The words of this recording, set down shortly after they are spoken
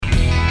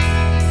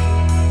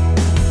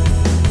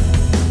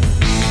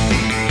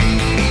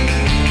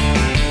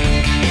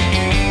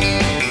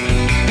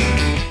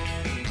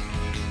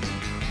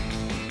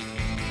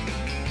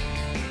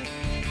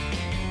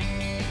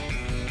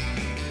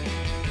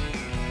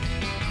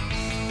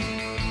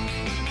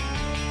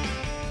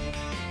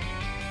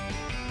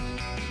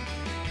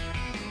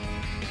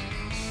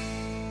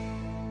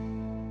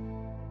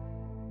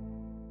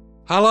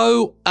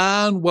Hello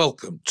and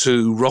welcome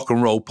to Rock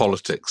and Roll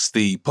Politics,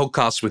 the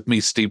podcast with me,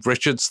 Steve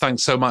Richards.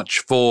 Thanks so much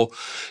for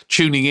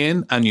tuning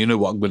in. And you know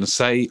what I'm going to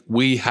say,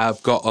 we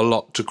have got a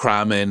lot to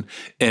cram in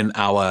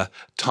our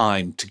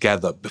time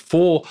together.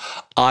 Before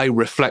I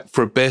reflect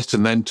for a bit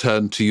and then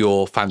turn to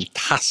your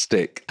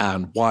fantastic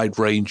and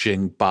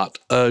wide-ranging but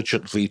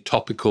urgently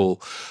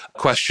topical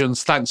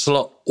questions, thanks a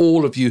lot,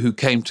 all of you who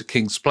came to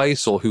King's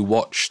Place or who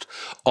watched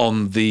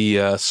on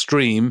the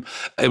stream.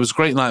 It was a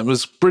great night. It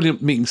was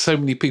brilliant meeting so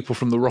many people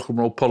from the Rock and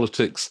Roll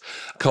Politics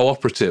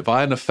Cooperative.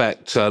 I, in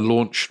effect,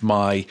 launched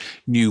my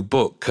new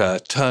book,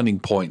 Turning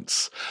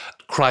Points,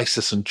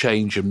 Crisis and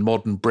Change in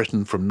Modern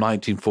Britain from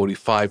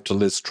 1945 to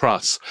Liz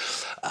Truss,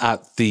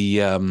 at the,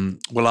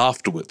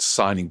 afterwards,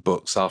 signing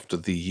books after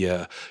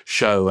the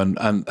show.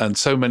 And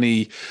so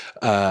many,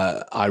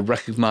 I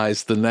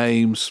recognise the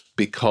names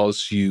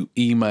because you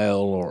email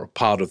or are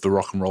part of the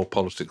Rock and Roll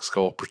Politics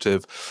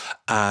Cooperative.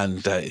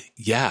 And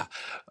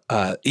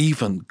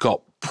even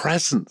got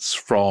presents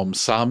from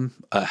some.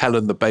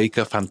 Helen the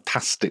Baker,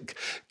 fantastic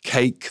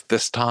cake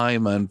this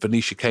time. And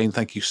Venetia Kane,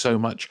 thank you so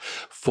much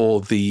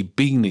for the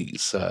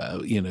beanies,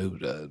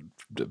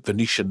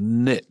 Venetia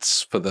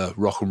knits for the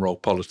Rock and Roll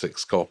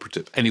Politics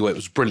Cooperative. Anyway, it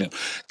was brilliant.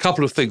 A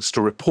couple of things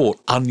to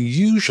report.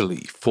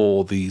 Unusually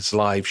for these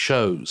live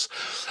shows,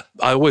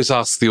 I always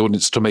ask the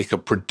audience to make a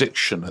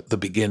prediction at the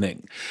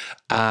beginning.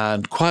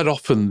 And quite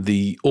often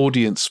the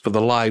audience for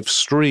the live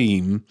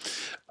stream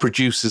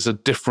produces a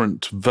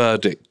different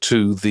verdict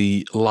to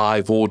the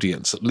live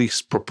audience, at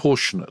least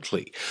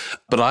proportionately.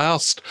 But I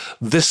asked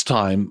this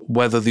time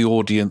whether the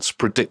audience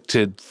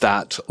predicted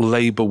that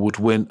Labour would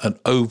win an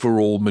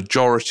overall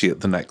majority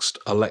at the next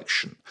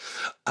election.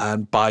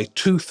 And by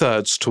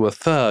 2/3 to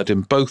 1/3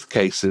 in both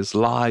cases,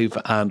 live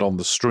and on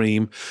the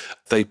stream,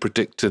 they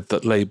predicted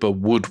that Labour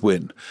would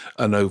win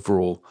an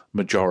overall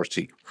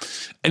majority.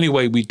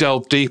 Anyway, we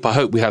delved deep. I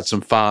hope we had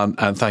some fun,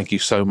 and thank you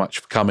so much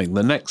for coming.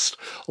 The next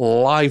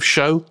live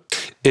show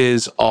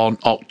is on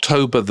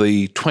October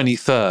the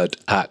 23rd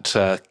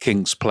at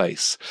King's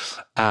Place,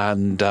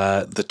 and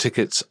the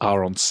tickets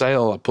are on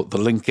sale. I'll put the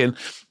link in.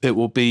 It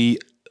will be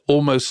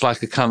almost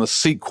like a kind of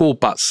sequel,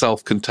 but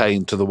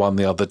self-contained to the one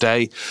the other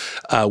day.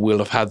 We'll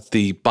have had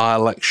the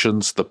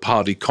by-elections, the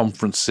party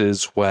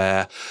conferences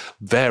where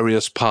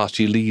various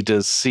party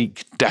leaders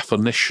seek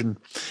definition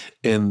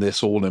in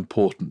this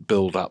all-important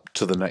build-up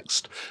to the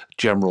next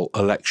general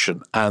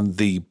election. And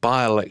the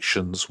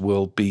by-elections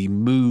will be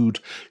mood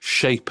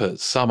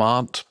shapers. Some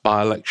aren't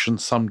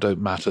by-elections, some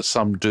don't matter,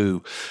 some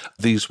do.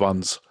 These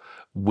ones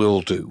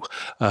will do.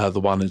 The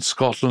one in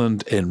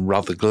Scotland, in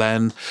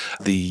Rutherglen,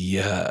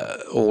 the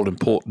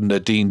all-important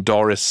Nadine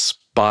Dorries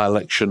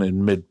by-election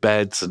in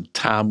Mid-Beds and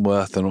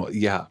Tamworth,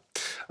 and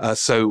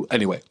so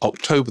anyway,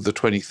 October the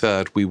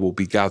 23rd, we will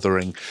be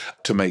gathering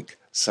to make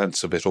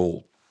sense of it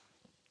all.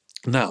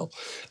 Now,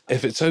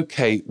 if it's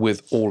okay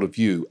with all of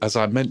you, as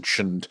I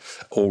mentioned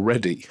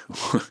already,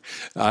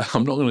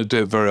 I'm not going to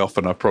do it very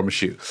often, I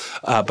promise you,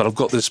 but I've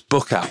got this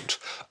book out,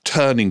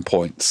 Turning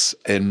Points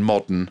in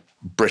Modern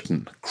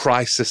Britain,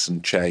 Crisis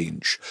and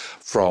Change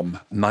from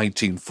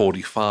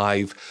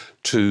 1945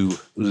 to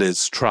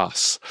Liz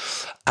Truss.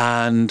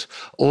 And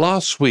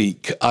last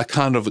week, I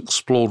kind of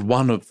explored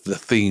one of the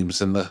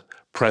themes in the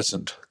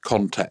present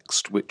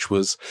context, which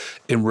was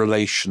in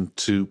relation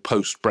to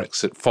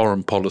post-Brexit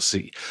foreign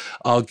policy,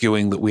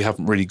 arguing that we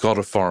haven't really got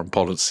a foreign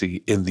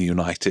policy in the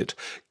United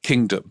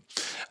Kingdom.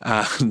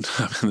 And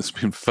there's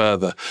been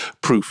further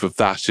proof of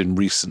that in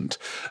recent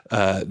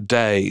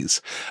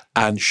days,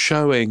 and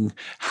showing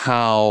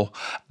how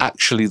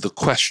actually the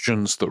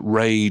questions that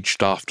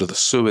raged after the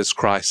Suez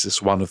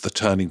Crisis, one of the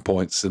turning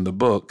points in the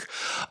book,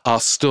 are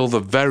still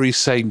the very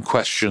same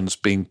questions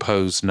being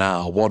posed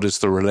now. What is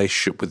the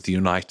relationship with the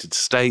United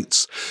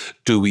States?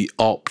 Do we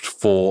opt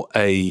for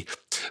a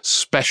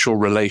special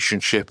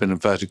relationship, in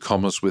inverted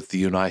commas, with the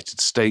United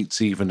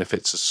States, even if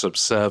it's a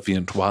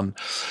subservient one?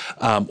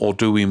 Or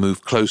do we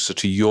move closer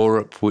to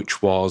Europe,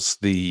 which was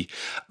the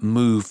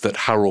move that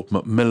Harold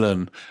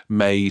Macmillan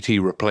made? He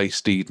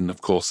replaced Eden,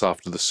 of course,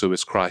 after the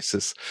Suez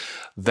Crisis.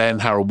 Then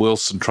Harold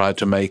Wilson tried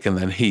to make, and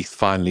then Heath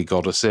finally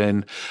got us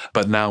in.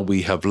 But now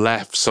we have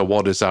left. So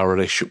what is our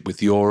relationship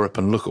with Europe?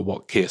 And look at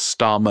what Keir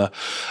Starmer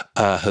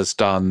has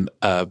done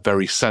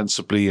very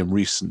sensibly in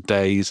recent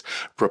days,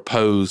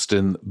 proposed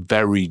in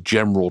very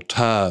general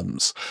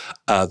terms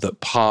that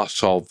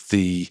part of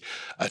the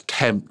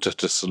attempt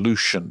at a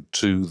solution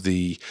to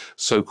the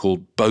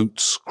so-called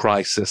boats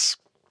crisis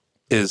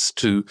is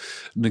to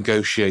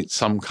negotiate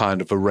some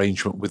kind of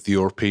arrangement with the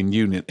European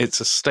Union.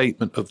 It's a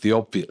statement of the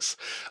obvious.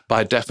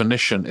 By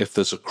definition, if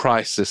there's a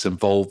crisis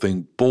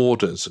involving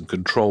borders and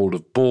control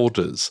of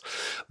borders,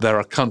 there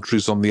are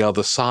countries on the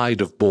other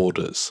side of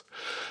borders.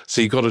 So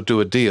you've got to do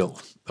a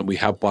deal. And we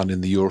have one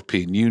in the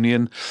European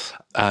Union.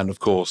 And of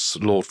course,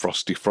 Lord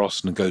Frosty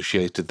Frost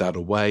negotiated that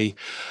away,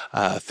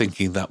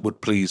 thinking that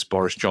would please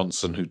Boris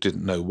Johnson, who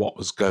didn't know what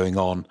was going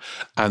on.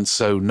 And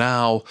so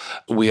now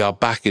we are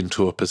back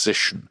into a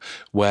position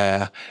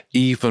where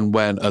even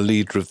when a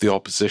leader of the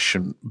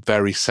opposition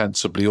very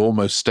sensibly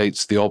almost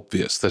states the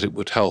obvious, that it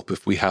would help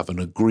if we have an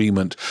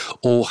agreement,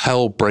 all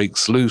hell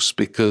breaks loose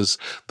because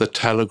the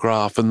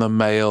Telegraph and the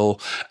Mail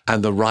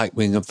and the right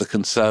wing of the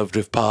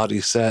Conservative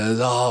Party says,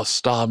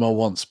 Starmer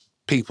wants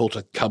people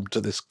to come to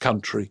this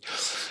country.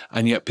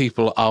 And yet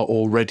people are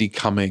already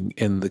coming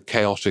in the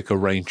chaotic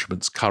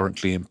arrangements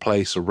currently in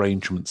place.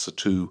 Arrangements are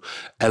too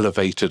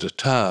elevated a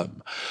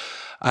term.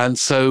 And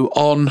so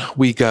on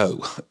we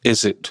go.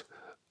 Is it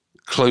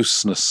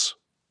closeness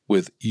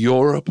with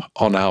Europe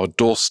on our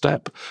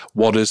doorstep?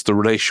 What is the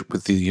relationship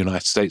with the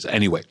United States?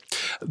 Anyway,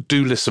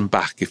 do listen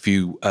back if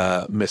you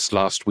missed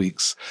last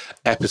week's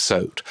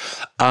episode.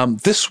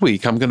 This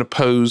week, I'm going to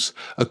pose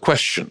a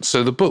question.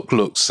 So the book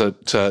looks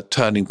at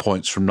turning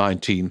points from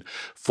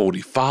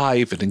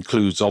 1945. It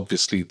includes,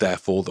 obviously,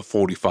 therefore, the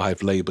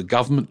 45 Labour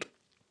government,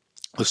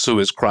 the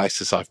Suez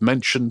Crisis I've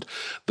mentioned,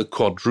 the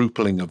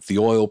quadrupling of the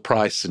oil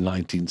price in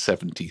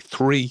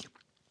 1973,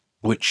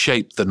 which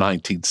shaped the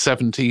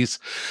 1970s,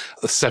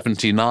 the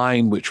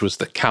 79, which was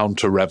the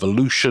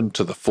counter-revolution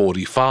to the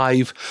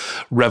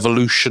 45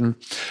 revolution,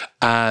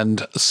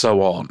 and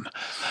so on.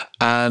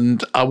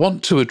 And I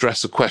want to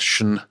address a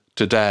question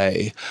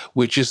today,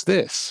 which is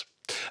this.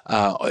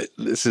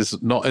 This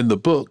is not in the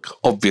book,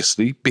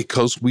 obviously,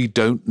 because we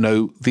don't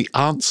know the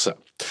answer.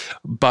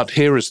 But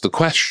here is the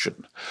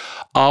question.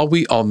 Are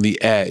we on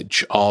the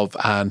edge of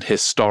an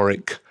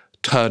historic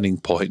turning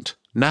point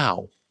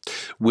now,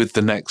 with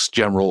the next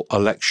general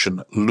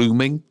election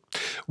looming,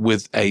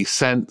 with a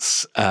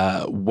sense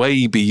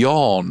way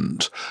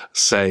beyond,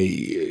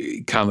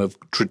 say, kind of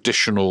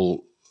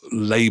traditional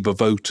Labour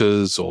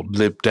voters or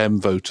Lib Dem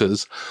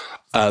voters,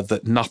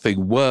 that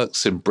nothing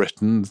works in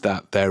Britain,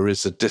 that there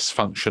is a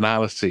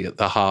dysfunctionality at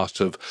the heart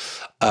of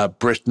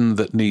Britain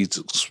that needs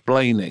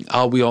explaining?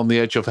 Are we on the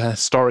edge of a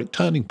historic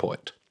turning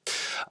point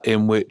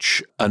in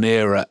which an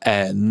era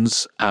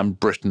ends and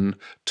Britain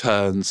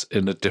turns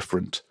in a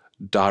different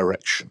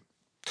direction?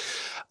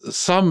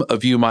 Some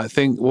of you might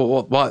think,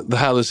 well, what the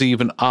hell is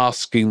even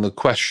asking the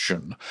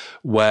question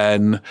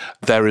when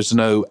there is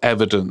no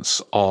evidence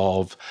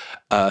of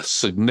a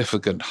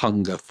significant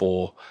hunger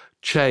for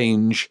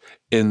change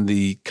in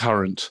the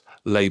current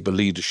Labour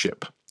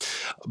leadership?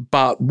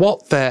 But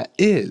what there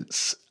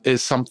is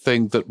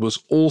something that was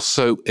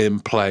also in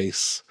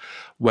place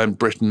when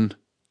Britain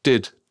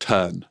did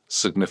turn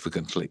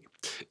significantly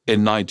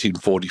in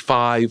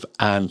 1945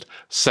 and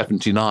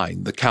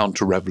 79, the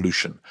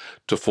counter-revolution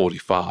to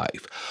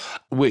 45,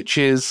 which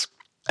is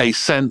a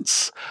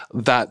sense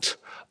that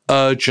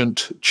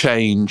urgent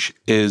change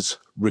is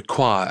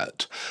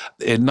required.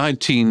 In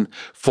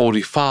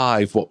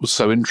 1945, what was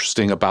so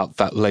interesting about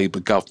that Labour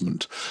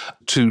government,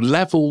 to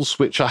levels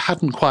which I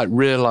hadn't quite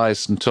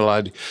realised until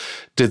I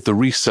did the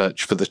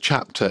research for the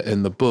chapter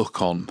in the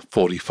book on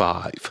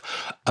 45,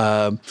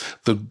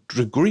 the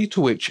degree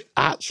to which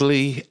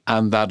Attlee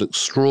and that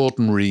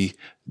extraordinary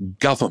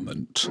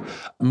government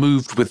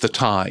moved with the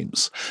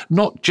times,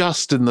 not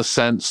just in the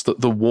sense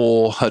that the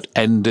war had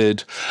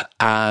ended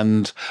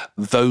and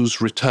those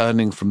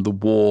returning from the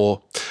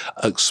war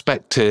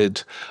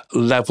expected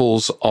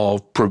levels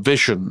of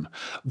provision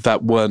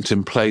that weren't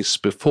in place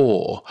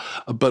before,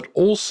 but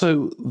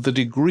also the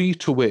degree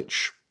to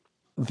which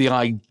the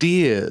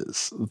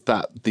ideas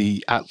that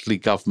the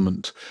Attlee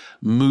government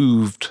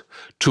moved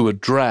to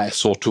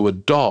address or to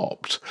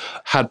adopt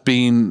had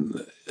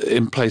been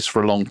in place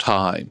for a long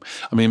time.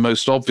 I mean,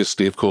 most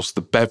obviously, of course,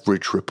 the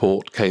Beveridge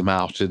Report came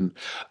out in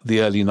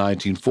the early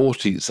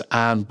 1940s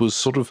and was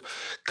sort of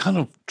kind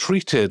of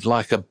treated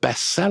like a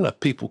bestseller.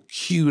 People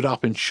queued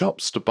up in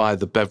shops to buy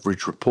the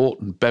Beveridge Report,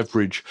 and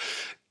Beveridge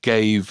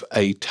gave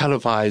a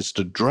televised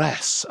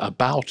address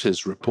about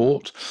his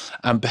report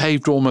and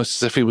behaved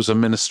almost as if he was a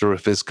minister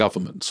of his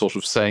government, sort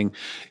of saying,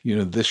 you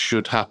know, this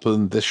should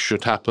happen,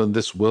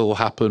 this will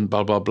happen,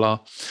 blah, blah, blah.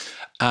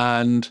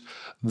 And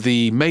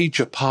the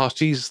major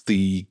parties,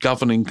 the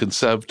governing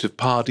Conservative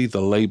Party,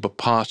 the Labour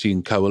Party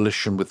in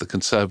coalition with the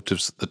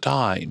Conservatives at the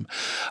time,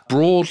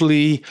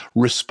 broadly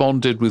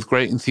responded with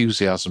great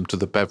enthusiasm to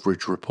the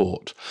Beveridge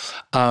Report.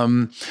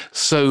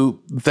 So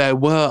there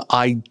were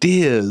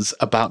ideas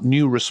about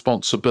new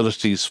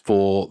responsibilities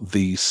for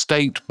the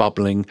state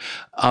bubbling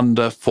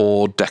under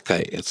for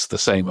decades. The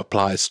same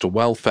applies to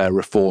welfare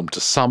reform to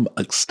some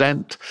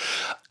extent.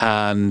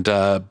 And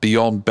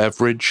beyond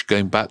Beveridge,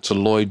 going back to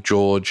Lloyd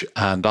George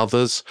and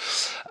others.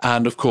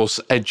 And of course,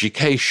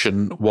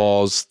 education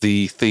was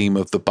the theme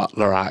of the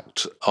Butler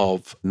Act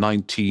of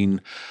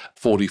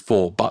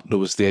 1944. Butler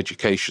was the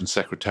education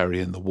secretary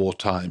in the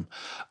wartime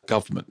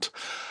government.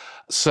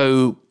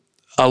 So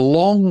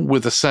along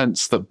with the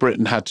sense that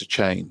Britain had to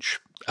change,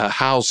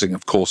 housing,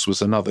 of course,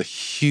 was another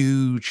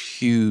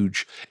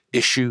huge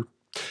issue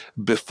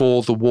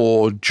before the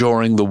war,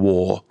 during the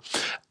war.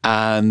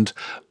 And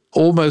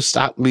almost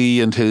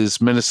Attlee and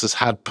his ministers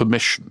had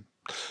permission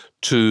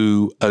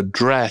to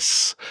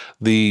address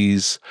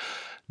these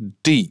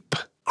deep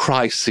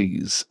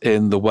crises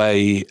in the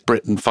way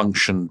Britain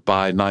functioned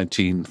by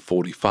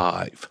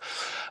 1945.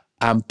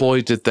 And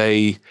boy, did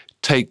they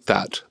take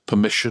that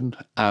permission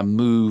and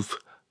move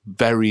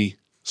very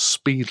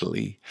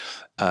speedily.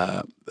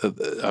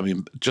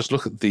 Just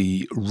look at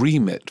the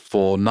remit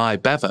for Nye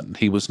Bevan.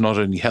 He was not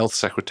only Health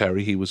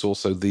Secretary, he was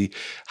also the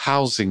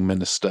Housing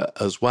Minister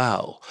as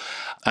well.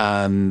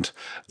 And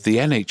the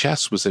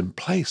NHS was in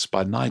place by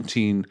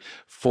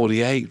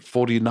 1948,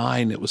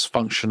 49. It was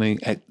functioning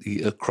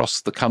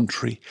across the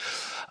country.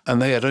 And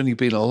they had only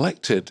been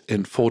elected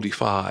in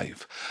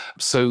 45.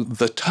 So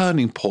the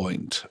turning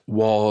point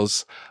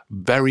was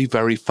very,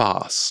 very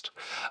fast.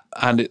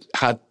 And it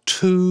had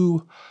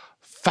two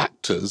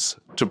factors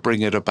to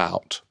bring it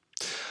about.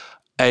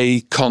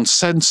 A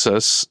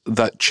consensus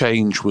that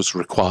change was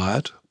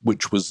required,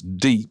 which was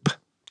deep,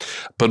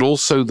 but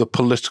also the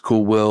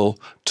political will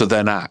to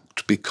then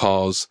act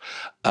because,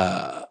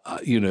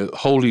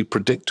 wholly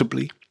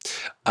predictably,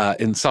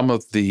 in some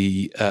of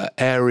the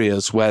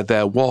areas where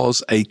there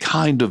was a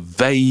kind of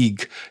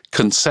vague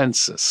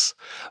consensus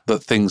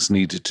that things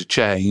needed to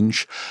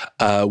change,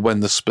 when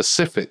the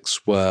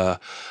specifics were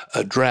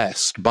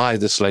addressed by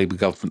this Labour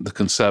government, the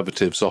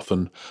Conservatives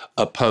often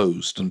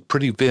opposed, and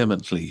pretty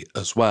vehemently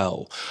as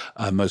well.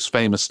 Most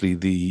famously,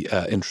 the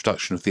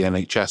introduction of the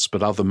NHS,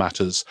 but other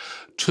matters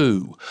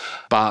too.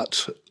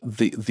 But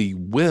the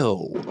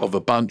will of a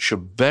bunch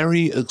of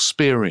very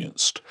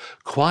experienced,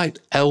 quite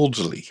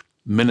elderly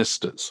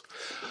ministers,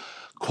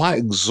 quite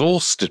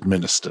exhausted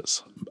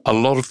ministers. A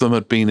lot of them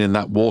had been in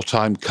that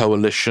wartime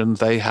coalition.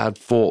 They had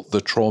fought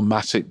the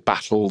traumatic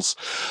battles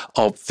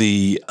of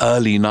the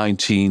early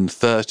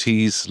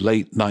 1930s,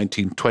 late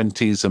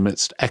 1920s,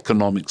 amidst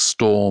economic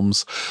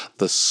storms,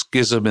 the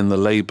schism in the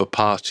Labour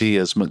Party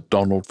as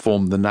MacDonald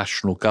formed the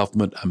national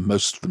government, and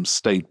most of them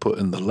stayed put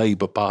in the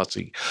Labour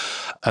Party.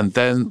 And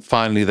then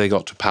finally they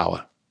got to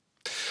power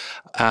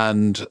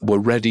and were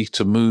ready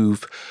to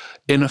move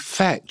in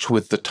effect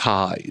with the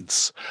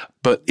tides.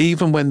 But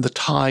even when the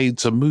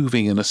tides are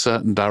moving in a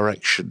certain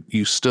direction,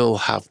 you still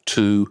have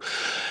to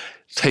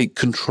take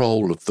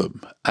control of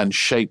them and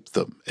shape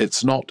them.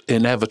 It's not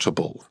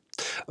inevitable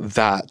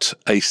that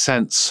a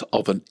sense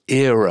of an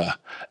era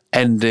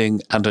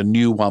ending and a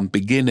new one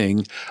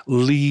beginning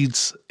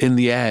leads in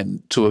the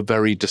end to a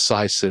very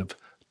decisive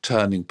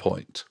turning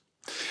point.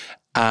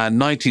 And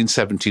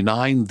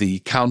 1979, the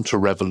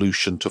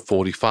counter-revolution to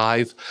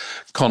 45,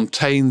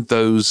 contained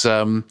those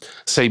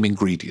same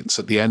ingredients.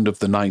 At the end of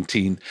the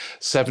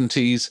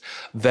 1970s,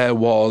 there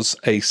was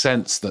a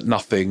sense that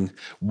nothing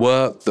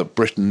worked, that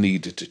Britain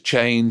needed to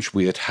change.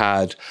 We had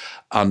had,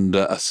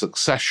 under a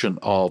succession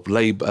of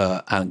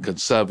Labour and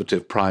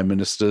Conservative prime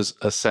ministers,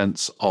 a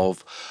sense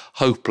of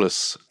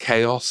hopeless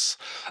chaos,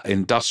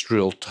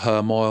 industrial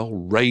turmoil,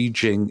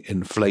 raging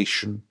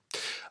inflation,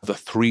 the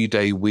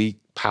 3-day week,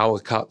 power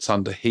cuts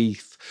under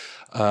Heath,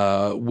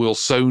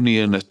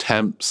 Wilsonian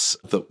attempts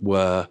that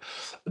were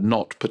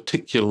not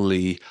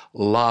particularly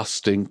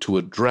lasting to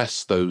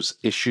address those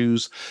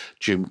issues.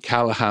 Jim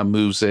Callaghan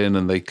moves in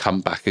and they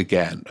come back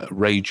again.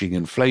 Raging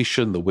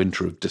inflation, the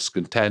winter of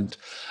discontent,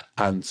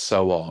 and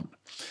so on.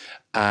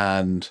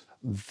 And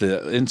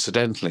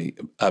incidentally,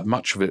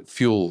 much of it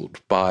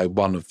fueled by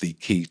one of the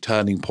key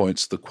turning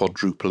points, the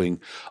quadrupling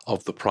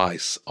of the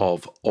price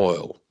of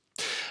oil.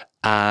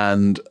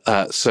 And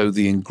so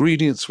the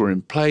ingredients were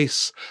in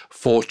place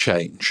for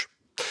change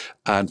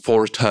and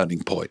for a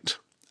turning point.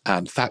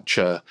 And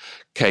Thatcher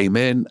came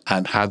in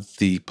and had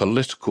the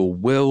political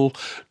will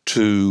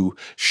to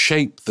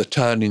shape the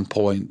turning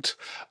point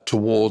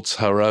towards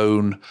her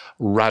own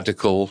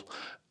radical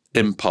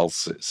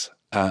impulses.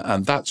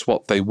 And that's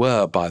what they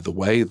were, by the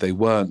way. They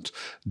weren't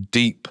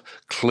deep,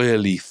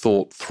 clearly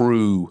thought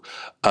through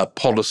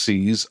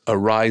policies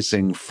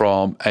arising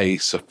from a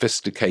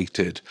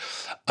sophisticated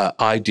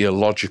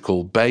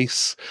ideological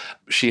base.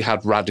 She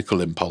had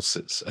radical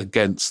impulses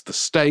against the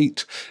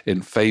state,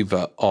 in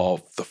favor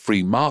of the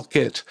free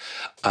market,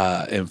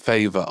 in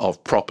favor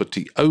of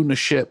property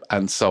ownership,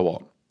 and so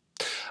on.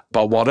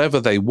 But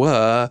whatever they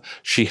were,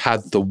 she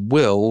had the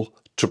will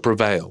to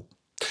prevail.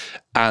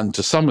 And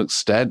to some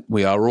extent,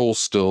 we are all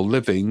still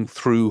living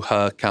through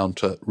her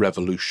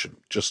counter-revolution.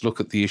 Just look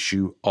at the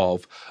issue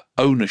of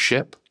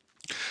ownership,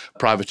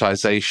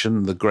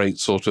 privatization, the great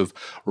sort of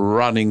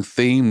running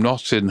theme,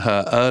 not in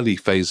her early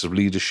phase of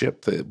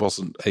leadership, it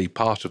wasn't a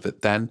part of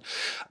it then,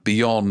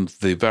 beyond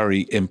the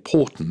very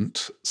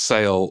important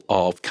sale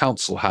of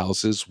council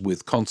houses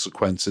with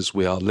consequences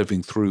we are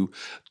living through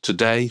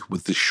today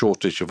with the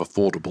shortage of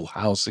affordable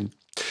housing.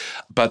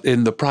 But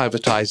in the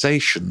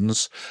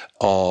privatizations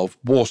of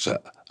water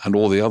and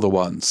all the other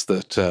ones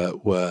that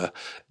were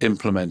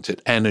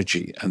implemented,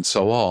 energy and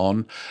so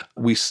on,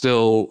 we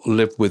still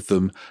live with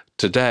them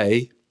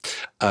today.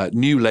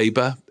 New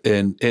Labour,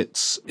 in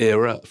its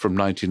era from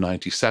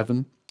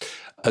 1997,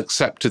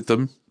 accepted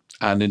them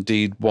and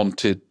indeed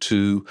wanted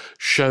to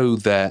show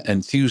their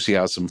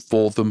enthusiasm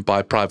for them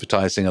by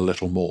privatising a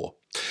little more.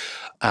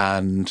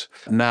 And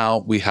now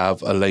we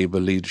have a Labour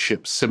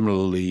leadership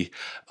similarly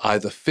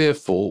either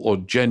fearful or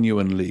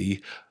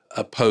genuinely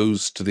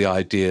opposed to the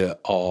idea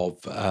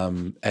of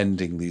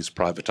ending these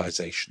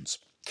privatizations.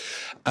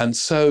 And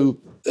so,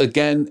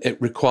 again,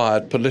 it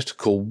required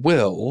political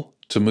will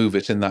to move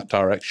it in that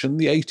direction.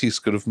 The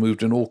 80s could have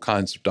moved in all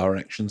kinds of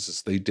directions,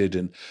 as they did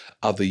in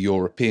other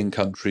European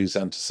countries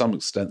and to some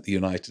extent the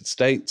United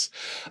States.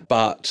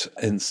 But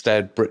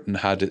instead, Britain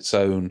had its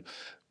own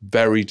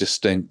very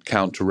distinct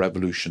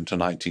counter-revolution to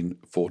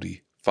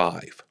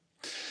 1945.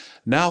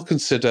 Now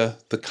consider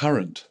the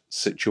current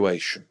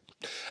situation.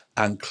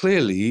 And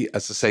clearly,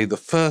 as I say, the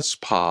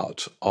first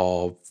part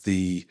of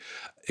the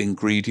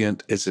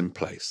ingredient is in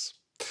place.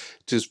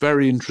 It is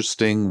very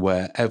interesting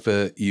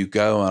wherever you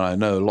go, and I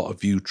know a lot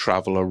of you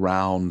travel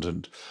around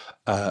and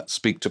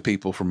speak to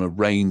people from a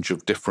range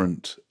of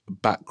different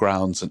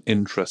backgrounds and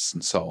interests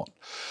and so on.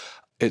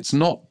 It's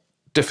not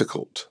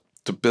difficult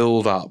to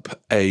build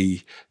up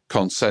a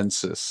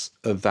consensus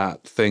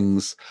that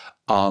things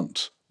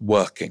aren't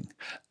working,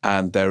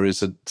 and there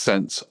is a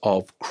sense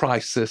of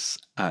crisis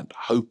and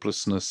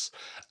hopelessness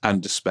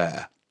and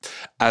despair,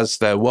 as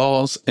there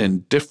was in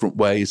different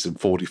ways in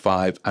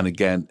 45 and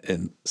again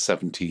in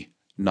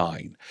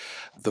 79.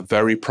 The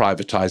very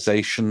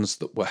privatizations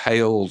that were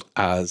hailed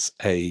as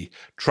a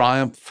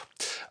triumph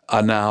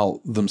are now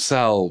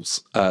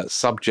themselves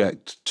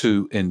subject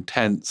to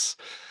intense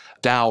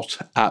doubt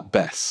at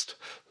best.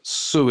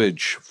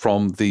 Sewage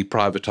from the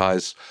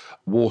privatized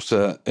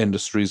water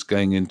industries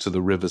going into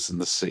the rivers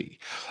and the sea.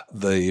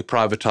 The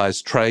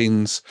privatized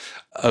trains,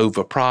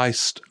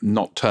 overpriced,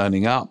 not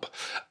turning up.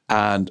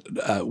 And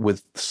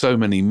with so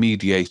many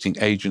mediating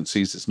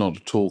agencies, it's not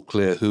at all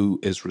clear who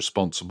is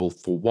responsible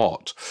for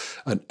what.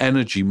 An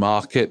energy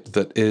market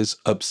that is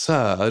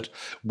absurd,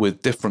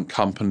 with different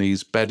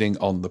companies betting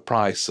on the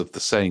price of the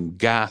same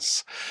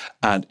gas.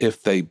 And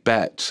if they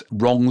bet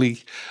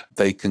wrongly,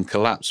 they can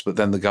collapse, but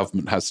then the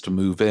government has to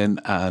move in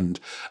and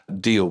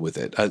deal with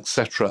it,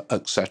 etc.,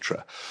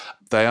 etc.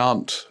 They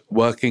aren't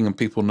working, and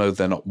people know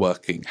they're not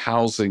working.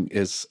 Housing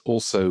is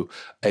also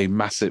a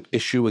massive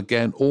issue,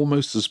 again,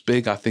 almost as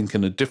big, I think,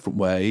 in a different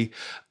way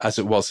as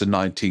it was in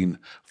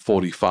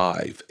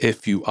 1945.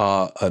 If you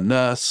are a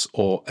nurse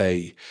or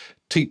a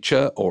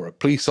teacher or a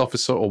police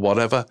officer or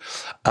whatever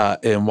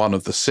in one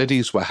of the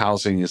cities where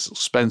housing is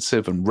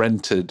expensive and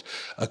rented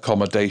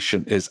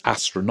accommodation is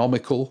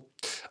astronomical,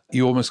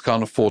 you almost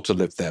can't afford to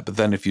live there. But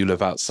then if you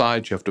live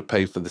outside, you have to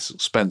pay for this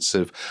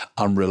expensive,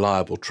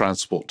 unreliable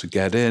transport to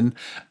get in,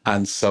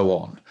 and so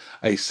on.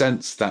 A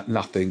sense that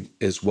nothing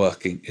is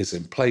working is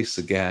in place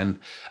again,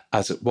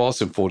 as it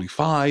was in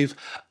 45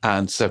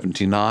 and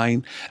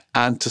 79,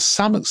 and to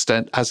some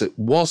extent as it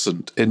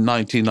wasn't in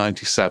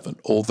 1997,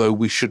 although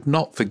we should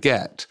not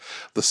forget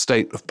the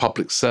state of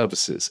public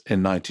services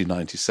in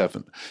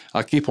 1997.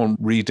 I keep on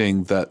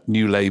reading that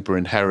New Labour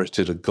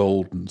inherited a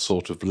golden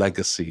sort of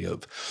legacy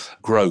of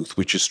growth,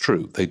 which is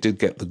true. They did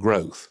get the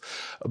growth.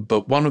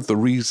 But one of the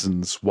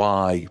reasons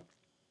why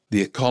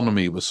the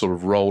economy was sort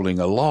of rolling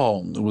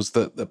along was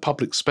that the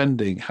public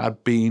spending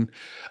had been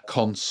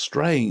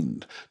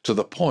constrained to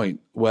the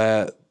point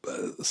where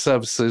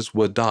services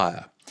were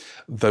dire,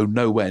 though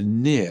nowhere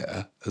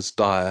near as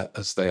dire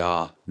as they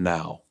are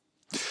now.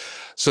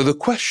 So the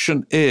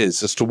question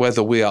is, as to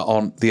whether we are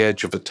on the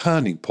edge of a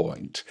turning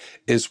point,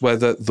 is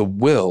whether the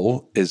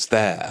will is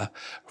there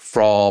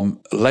from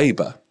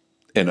Labour,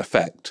 in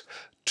effect,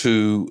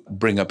 to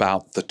bring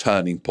about the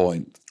turning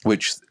point,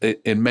 which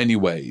in many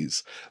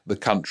ways the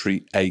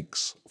country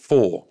aches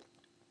for.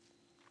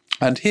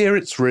 And here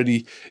it's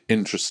really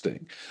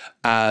interesting.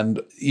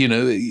 And, you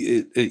know,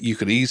 you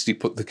could easily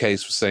put the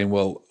case for saying,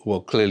 well,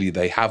 clearly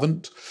they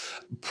haven't.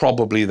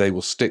 Probably they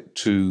will stick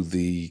to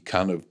the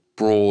kind of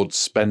broad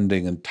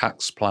spending and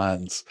tax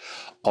plans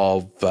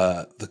of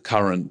the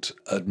current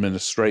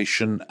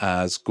administration,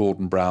 as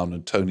Gordon Brown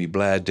and Tony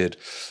Blair did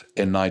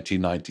in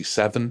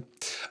 1997.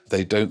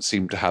 They don't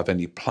seem to have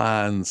any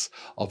plans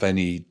of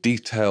any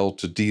detail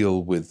to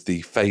deal with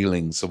the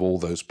failings of all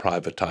those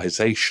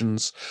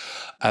privatizations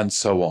and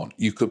so on.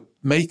 You could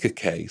make a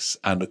case,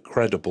 and a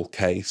credible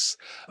case,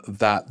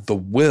 that the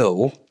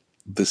will,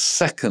 the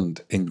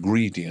second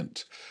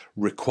ingredient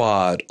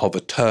required of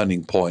a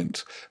turning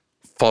point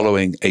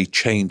following a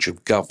change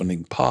of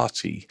governing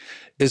party,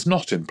 is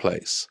not in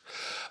place.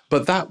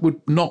 But that would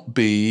not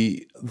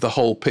be the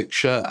whole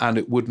picture, and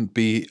it wouldn't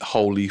be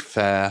wholly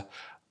fair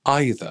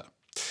either.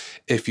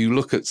 If you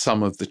look at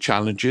some of the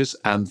challenges,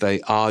 and they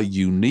are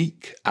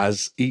unique,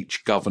 as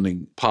each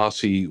governing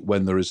party,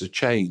 when there is a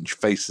change,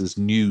 faces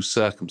new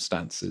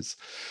circumstances,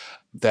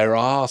 there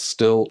are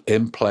still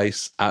in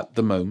place at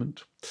the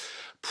moment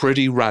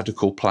pretty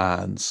radical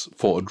plans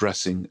for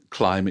addressing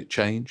climate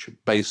change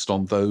based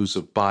on those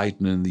of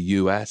Biden in the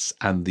US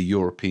and the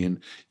European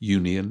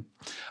Union.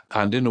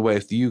 And in a way,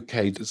 if the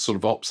UK sort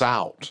of opts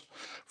out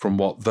from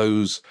what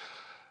those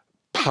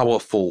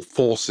powerful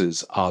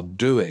forces are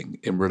doing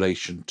in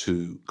relation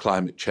to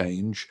climate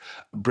change,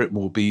 Britain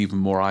will be even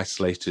more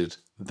isolated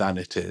than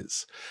it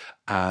is.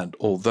 And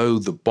although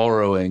the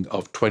borrowing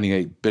of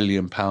 £28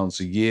 billion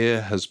a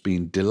year has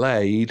been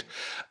delayed,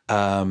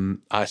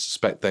 I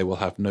suspect they will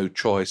have no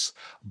choice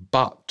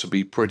but to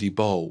be pretty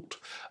bold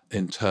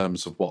in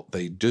terms of what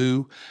they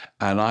do.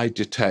 And I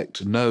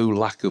detect no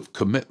lack of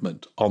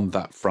commitment on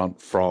that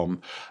front from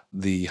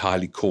the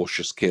highly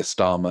cautious Keir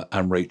Starmer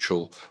and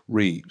Rachel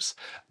Reeves.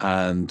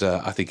 And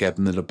I think Ed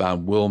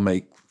Miliband will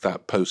make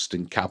that post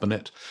in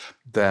cabinet.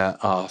 There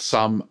are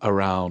some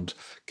around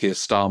Keir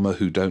Starmer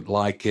who don't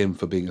like him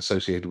for being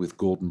associated with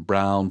Gordon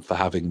Brown, for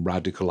having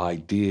radical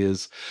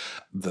ideas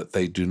that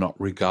they do not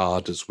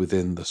regard as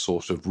within the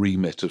sort of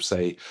remit of,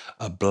 say,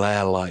 a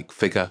Blair-like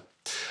figure.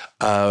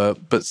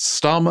 But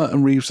Starmer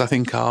and Reeves, I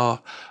think,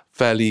 are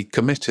fairly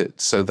committed.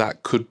 So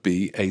that could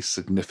be a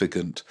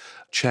significant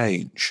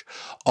change.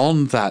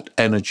 On that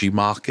energy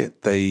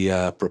market,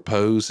 they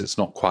propose, it's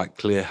not quite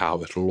clear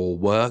how it'll all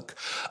work,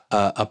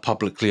 a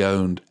publicly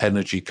owned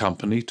energy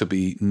company to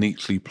be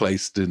neatly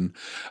placed in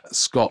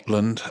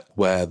Scotland,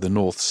 where the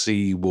North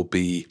Sea will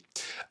be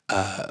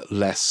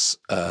less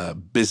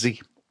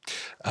busy.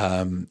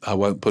 I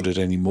won't put it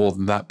any more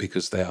than that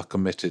because they are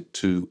committed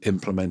to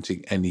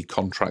implementing any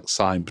contract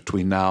signed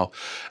between now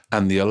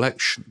and the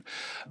election.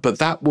 But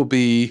that will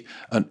be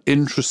an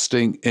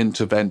interesting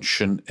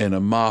intervention in a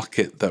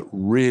market that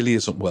really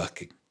isn't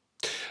working.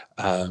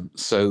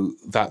 So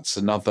that's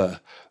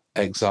another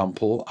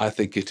example. I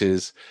think it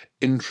is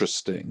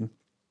interesting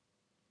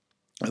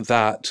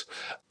that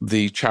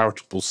the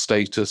charitable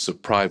status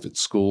of private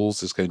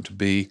schools is going to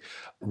be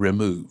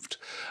removed.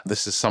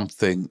 This is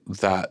something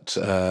that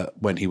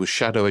when he was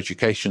Shadow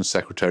Education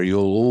Secretary,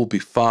 you'll all be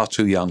far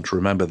too young to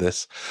remember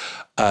this,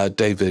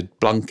 David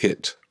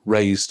Blunkett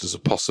raised as a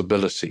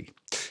possibility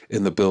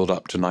in the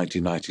build-up to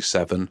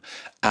 1997,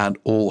 and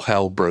all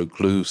hell broke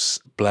loose.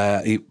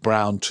 Blair,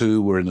 Brown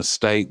too were in a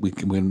state, we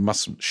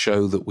mustn't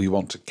show that we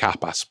want to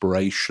cap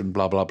aspiration,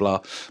 blah, blah, blah.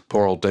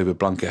 Poor old David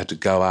Blunkett had to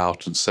go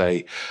out and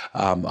say,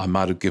 I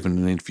might have given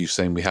an interview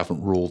saying we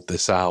haven't ruled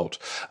this out.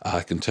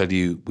 I can tell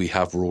you we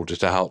have ruled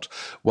it out.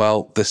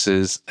 Well, this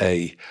is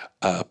a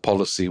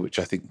policy which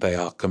I think they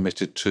are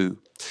committed to.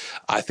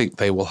 I think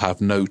they will have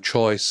no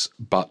choice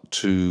but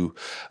to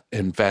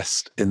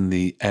invest in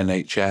the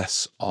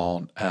NHS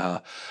on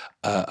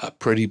a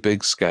pretty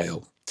big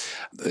scale.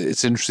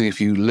 It's interesting,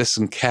 if you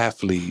listen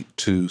carefully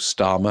to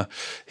Starmer,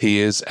 he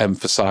is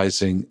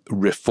emphasizing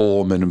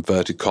reform in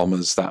inverted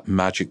commas, that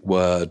magic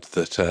word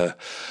that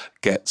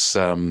gets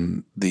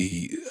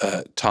the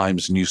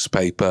Times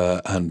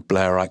newspaper and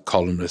Blairite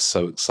columnists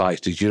so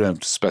excited. You don't have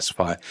to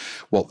specify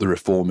what the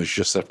reform is,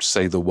 you just have to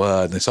say the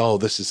word. And they say, oh,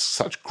 this is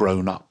such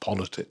grown-up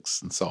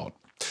politics and so on.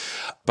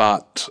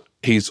 But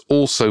he's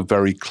also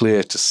very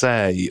clear to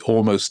say,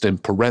 almost in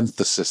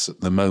parenthesis at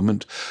the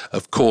moment,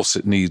 of course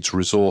it needs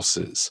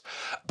resources,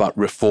 but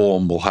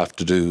reform will have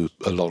to do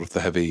a lot of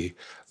the heavy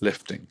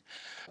lifting.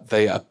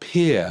 They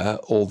appear,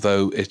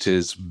 although it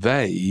is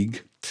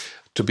vague,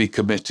 to be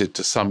committed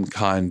to some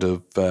kind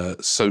of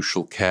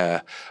social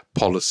care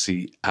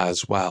policy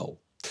as well.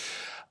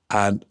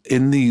 And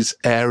in these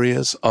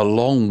areas,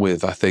 along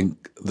with, I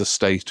think, the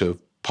state of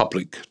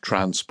public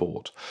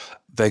transport,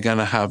 they're going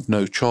to have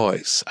no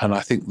choice. And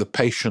I think the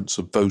patience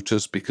of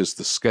voters, because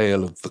the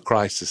scale of the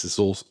crisis is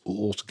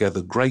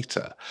altogether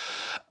greater,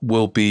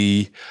 will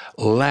be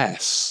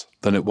less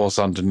than it was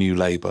under New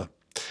Labour.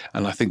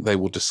 And I think they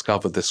will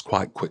discover this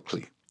quite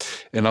quickly.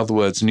 In other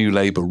words, New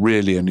Labour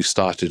really only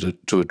started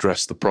to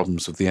address the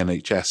problems of the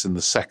NHS in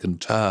the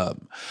second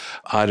term.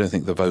 I don't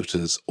think the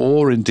voters,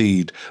 or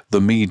indeed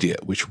the media,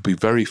 which will be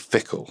very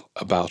fickle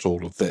about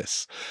all of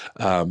this.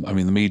 The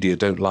media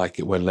don't like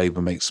it when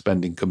Labour makes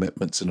spending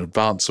commitments in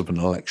advance of an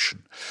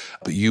election.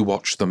 But you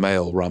watch the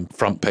Mail run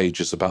front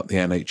pages about the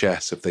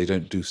NHS if they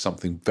don't do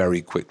something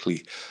very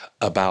quickly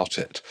about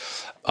it.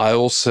 I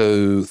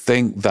also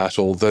think that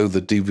although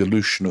the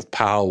devolution of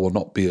power will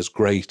not be as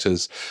great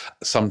as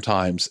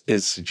sometimes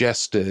is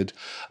suggested,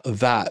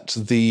 that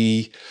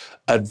the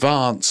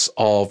advance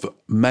of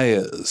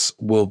mayors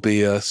will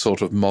be a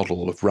sort of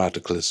model of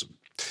radicalism.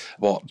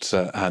 What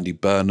Andy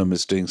Burnham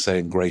is doing, say,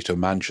 in Greater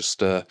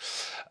Manchester,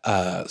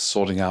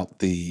 sorting out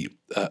the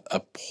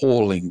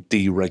appalling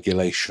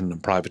deregulation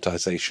and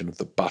privatisation of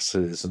the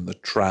buses and the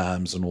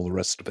trams and all the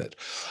rest of it,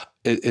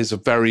 it is a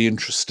very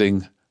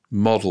interesting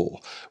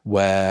model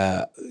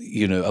where,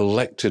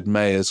 elected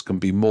mayors can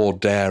be more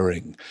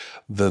daring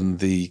than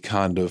the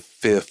kind of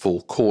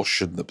fearful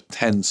caution that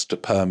tends to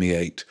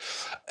permeate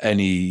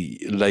any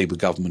Labour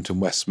government in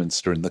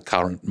Westminster in the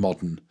current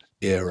modern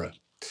era.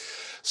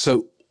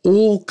 So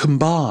all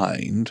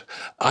combined,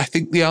 I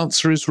think the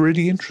answer is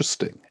really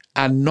interesting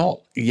and not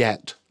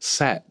yet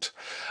set.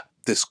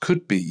 This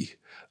could be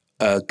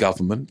a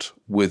government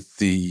with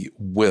the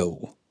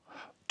will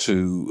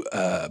to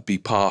be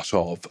part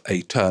of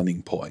a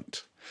turning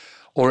point,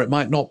 or it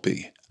might not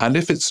be. And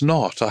if it's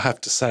not, I have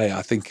to say,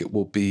 I think it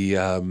will be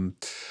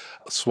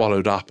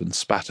swallowed up and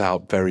spat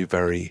out very,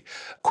 very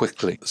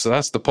quickly. So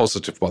that's the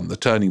positive one, the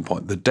turning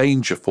point. The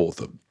danger for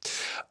them,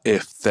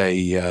 if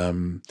they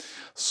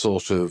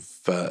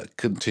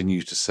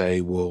continue to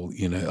say,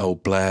 well,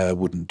 Blair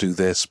wouldn't do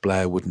this,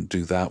 Blair wouldn't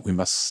do that, we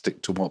must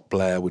stick to what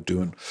Blair would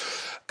do, and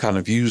kind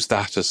of use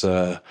that as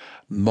a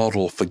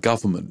model for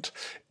government,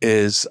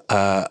 is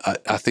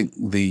I think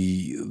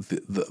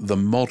the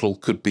model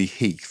could be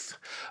Heath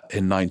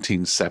in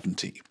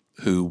 1970,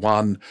 who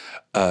won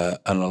an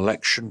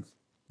election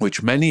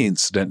which many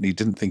incidentally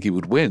didn't think he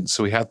would win.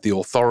 So he had the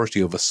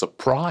authority of a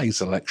surprise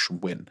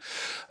election win.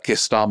 Keir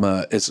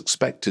Starmer is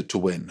expected to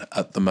win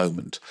at the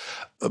moment.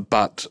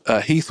 But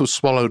Heath was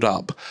swallowed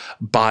up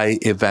by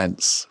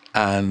events,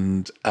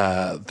 and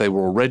they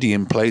were already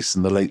in place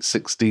in the late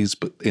 60s,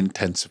 but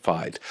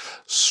intensified.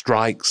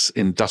 Strikes,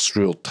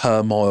 industrial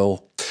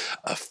turmoil,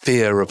 a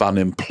fear of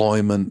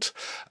unemployment,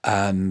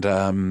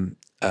 and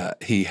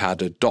he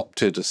had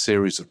adopted a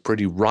series of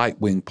pretty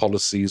right-wing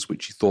policies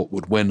which he thought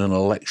would win an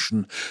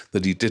election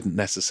that he didn't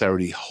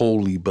necessarily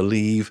wholly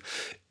believe,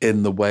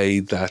 in the way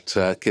that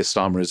Keir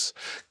Starmer is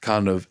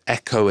kind of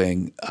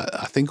echoing,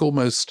 I think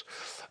almost,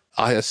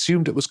 I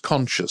assumed it was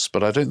conscious,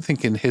 but I don't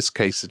think in his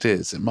case it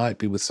is. It might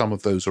be with some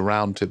of those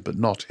around him, but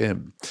not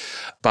him.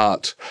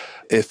 But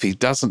if he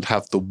doesn't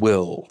have the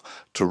will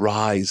to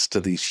rise to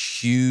these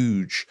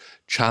huge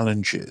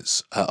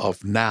challenges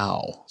of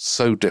now,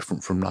 so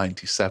different from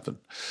 97,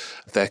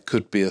 there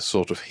could be a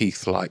sort of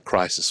Heath-like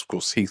crisis. Of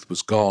course, Heath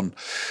was gone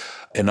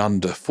in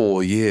under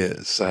 4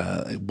 years.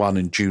 One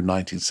in June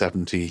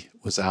 1970,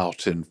 was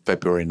out in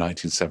February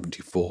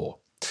 1974.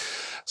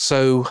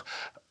 So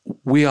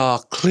we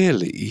are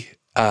clearly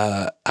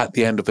at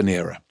the end of an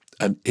era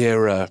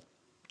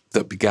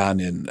that began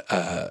in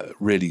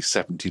really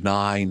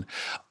 79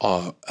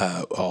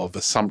 of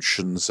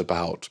assumptions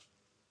about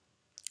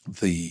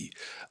the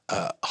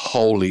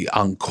wholly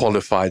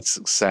unqualified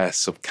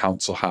success of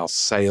council house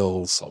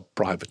sales, of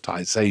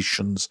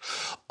privatizations,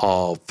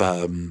 of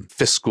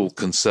fiscal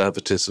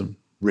conservatism.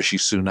 Rishi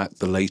Sunak,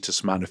 the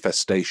latest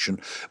manifestation,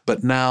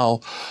 but now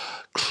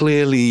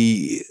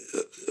clearly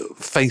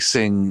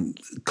facing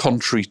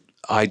contrary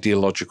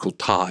ideological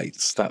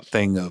tides, that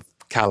thing of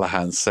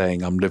Callaghan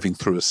saying, I'm living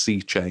through a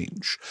sea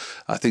change.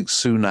 I think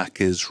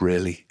Sunak is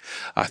really.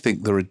 I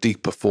think there are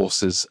deeper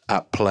forces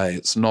at play.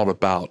 It's not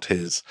about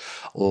his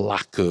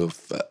lack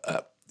of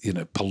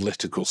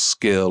political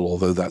skill,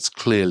 although that's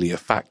clearly a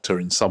factor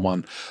in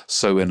someone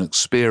so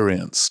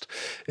inexperienced.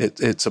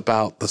 It's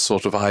about the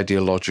sort of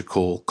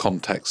ideological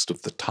context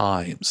of the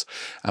times.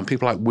 And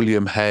people like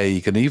William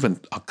Hague, and even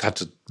I had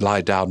to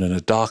lie down in a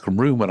darkened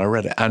room when I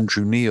read it,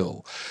 Andrew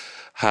Neil,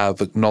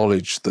 have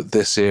acknowledged that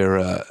this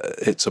era,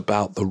 it's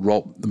about the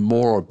role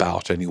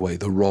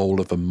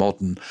of a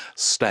modern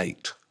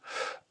state.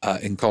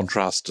 In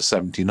contrast to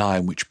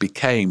 79, which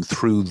became,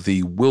 through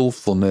the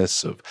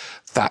willfulness of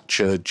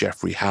Thatcher,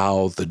 Geoffrey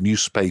Howe, the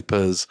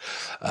newspapers,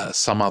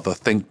 some other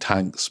think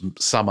tanks,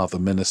 some other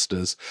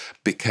ministers,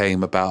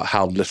 became about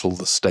how little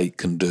the state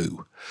can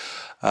do.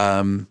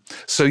 I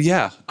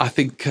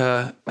think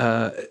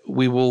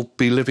we will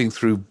be living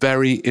through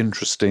very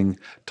interesting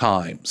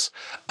times.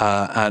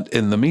 And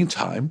in the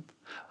meantime,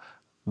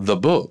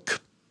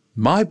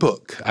 my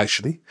book,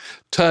 actually,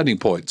 Turning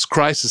Points,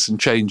 Crisis and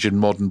Change in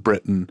Modern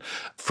Britain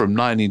from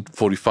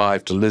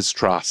 1945 to Liz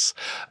Truss,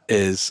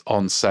 is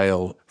on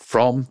sale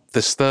from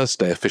this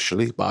Thursday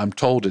officially, but I'm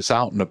told it's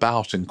out and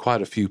about in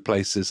quite a few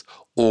places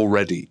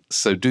already.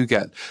 So do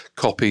get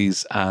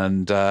copies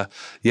and,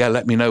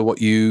 let me know what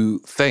you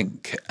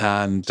think.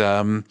 And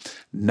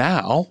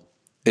now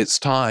it's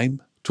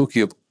time,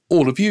 talking of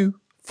all of you,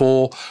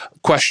 for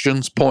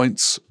questions,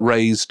 points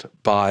raised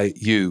by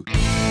you.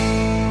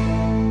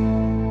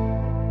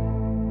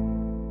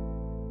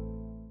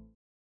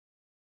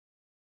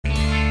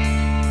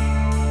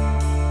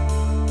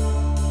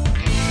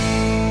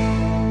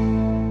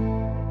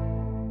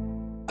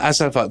 As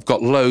ever, I've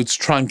got loads.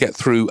 Try and get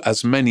through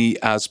as many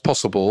as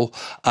possible.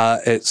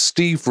 It's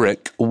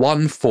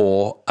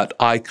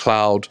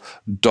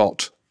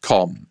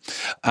steverick14@icloud.com.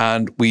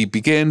 And we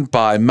begin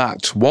by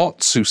Matt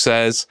Watts, who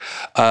says,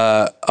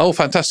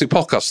 fantastic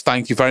podcast.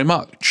 Thank you very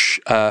much.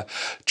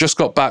 Just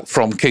got back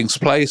from King's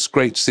Place.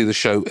 Great to see the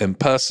show in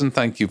person.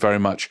 Thank you very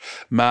much,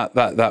 Matt.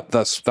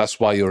 That's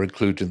why you're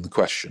included in the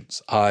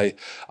questions.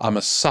 I'm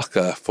a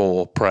sucker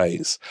for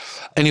praise.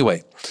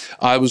 Anyway,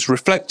 I was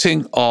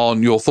reflecting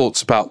on your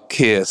thoughts about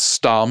Keir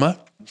Starmer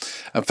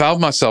and found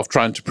myself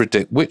trying to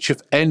predict which,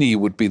 if any,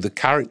 would be the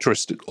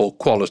characteristic or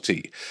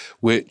quality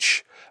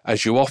which,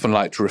 as you often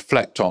like to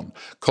reflect on,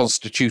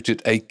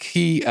 constituted a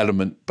key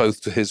element both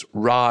to his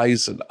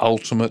rise and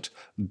ultimate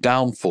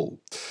downfall.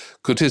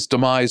 Could his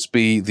demise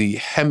be the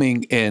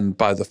hemming in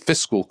by the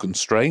fiscal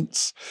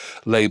constraints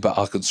Labour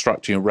are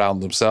constructing around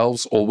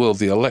themselves, or will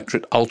the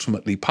electorate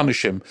ultimately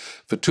punish him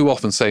for too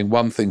often saying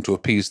one thing to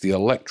appease the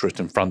electorate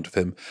in front of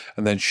him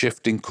and then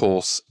shifting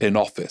course in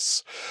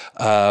office?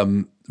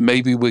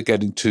 maybe we're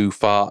getting too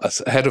far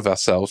ahead of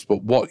ourselves,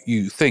 but what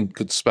you think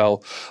could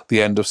spell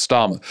the end of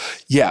Starmer.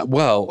 Yeah,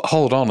 well,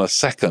 hold on a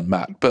second,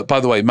 Matt. But by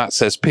the way, Matt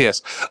says,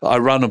 P.S. I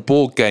run a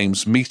board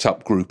games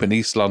meetup group in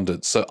East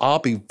London, so I'll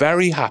be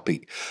very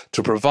happy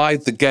to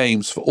provide the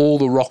games for all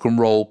the rock and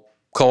roll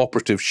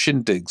cooperative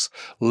shindigs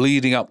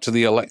leading up to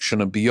the election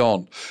and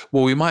beyond.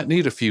 Well, we might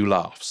need a few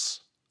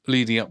laughs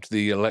leading up to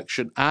the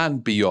election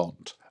and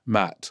beyond,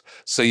 Matt.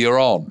 So you're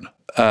on.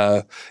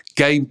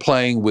 Game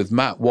playing with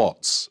Matt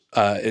Watts.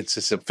 It's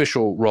his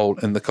official role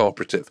in the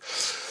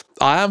cooperative.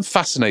 I am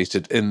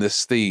fascinated in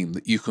this theme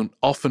that you can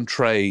often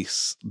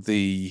trace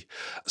the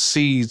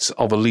seeds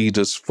of a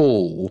leader's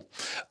fall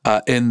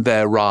in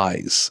their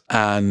rise.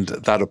 And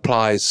that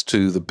applies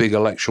to the big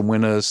election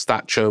winners,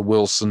 Thatcher,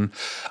 Wilson,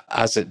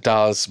 as it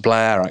does,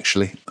 Blair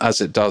actually,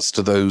 as it does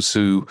to those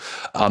who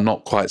are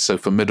not quite so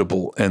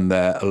formidable in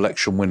their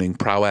election winning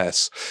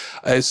prowess.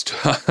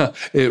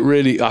 It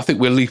really, I think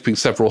we're leaping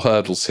several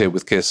hurdles here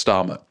with Keir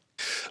Starmer.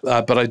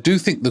 But I do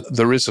think that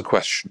there is a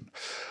question.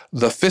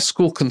 The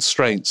fiscal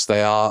constraints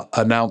they are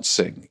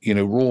announcing,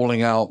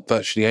 ruling out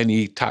virtually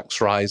any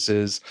tax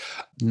rises,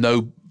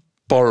 no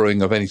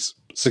borrowing of any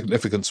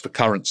significance for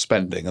current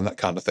spending and that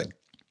kind of thing,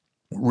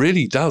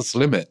 really does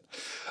limit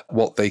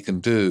what they can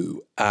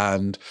do.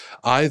 And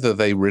either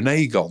they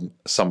renege on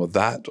some of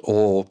that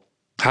or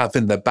have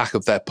in the back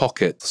of their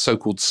pocket the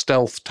so-called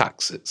stealth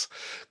taxes.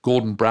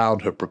 Gordon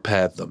Brown had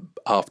prepared them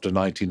after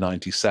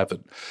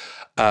 1997.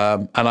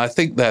 And I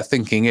think their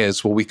thinking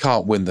is, well, we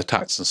can't win the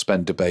tax and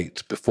spend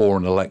debate before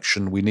an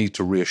election. We need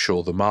to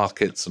reassure the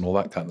markets and all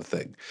that kind of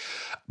thing.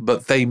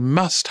 But they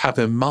must have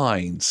in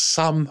mind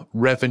some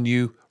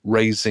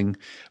revenue-raising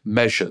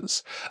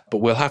measures. But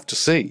we'll have to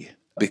see,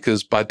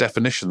 because by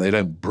definition, they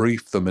don't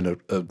brief them in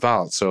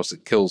advance, or else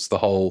it kills the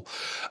whole,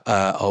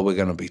 we're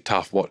going to be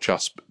tough, watch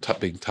us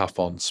being tough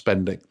on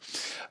spending.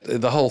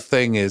 The whole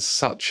thing is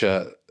such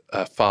a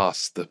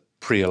farce, the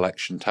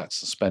pre-election tax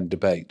and spend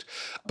debate.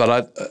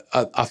 But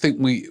I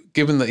think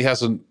given that he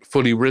hasn't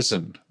fully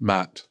risen,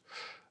 Matt,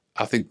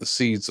 I think the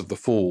seeds of the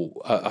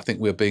fall, I think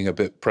we're being a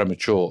bit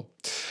premature.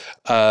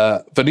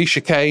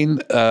 Venetia Kane,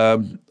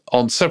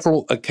 on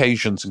several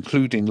occasions,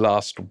 including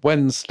last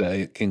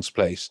Wednesday at King's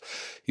Place,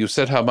 you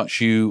said how much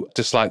you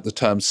dislike the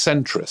term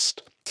centrist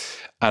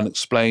and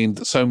explained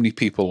that so many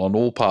people on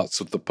all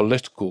parts of the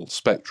political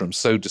spectrum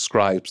so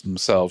describe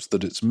themselves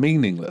that it's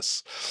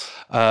meaningless.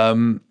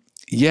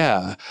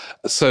 Yeah,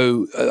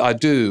 so I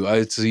do.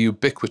 It's a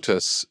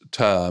ubiquitous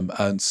term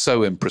and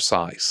so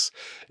imprecise.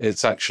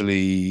 It's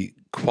actually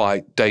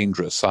quite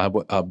dangerous. I'm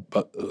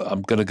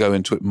going to go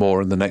into it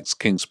more in the next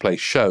King's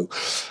Place show.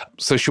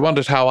 So she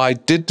wondered how I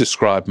did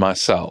describe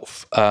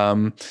myself.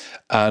 And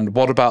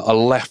what about a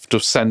left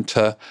of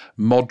centre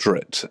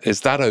moderate?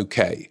 Is that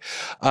okay?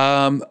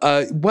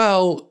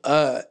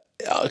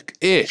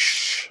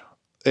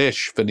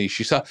 Ish,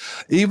 Venetia. So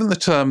even the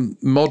term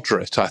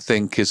moderate, I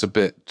think, is a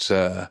bit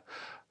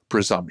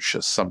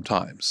presumptuous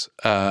sometimes,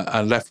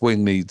 and left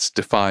wing needs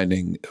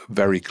defining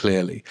very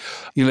clearly.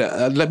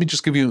 Let me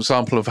just give you an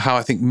example of how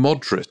I think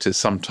moderate is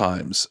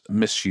sometimes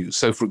misused.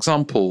 So, for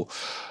example,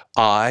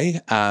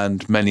 I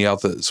and many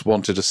others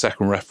wanted a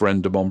second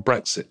referendum on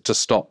Brexit to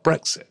stop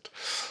Brexit.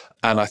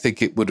 And I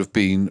think it would have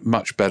been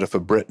much better for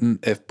Britain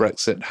if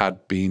Brexit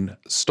had been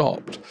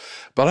stopped.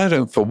 But I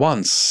don't for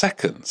 1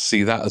 second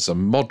see that as a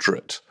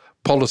moderate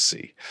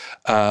policy.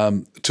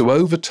 To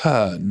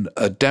overturn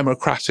a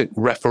democratic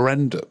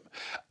referendum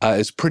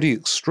is pretty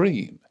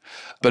extreme.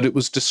 But it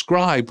was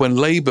described, when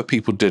Labour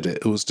people did it,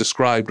 it was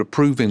described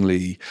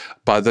approvingly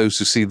by those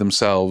who see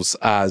themselves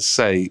as,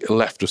 say,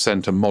 left of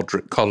centre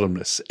moderate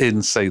columnists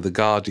in, say, The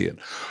Guardian.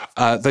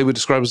 They were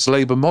described as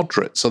Labour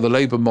moderates. So the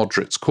Labour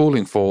moderates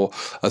calling for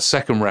a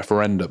second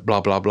referendum,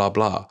 blah, blah, blah,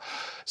 blah.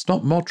 It's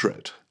not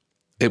moderate.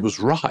 It was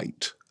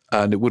right.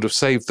 And it would have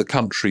saved the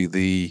country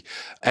the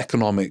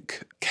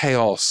economic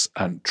chaos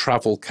and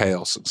travel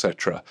chaos,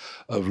 etc.,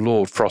 of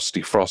Lord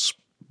Frosty Frost's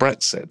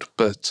Brexit.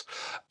 But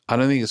I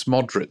don't think it's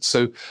moderate.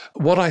 So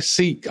what I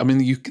seek,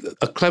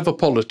 a clever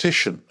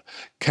politician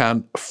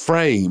can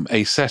frame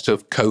a set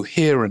of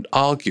coherent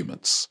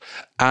arguments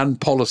and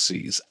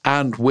policies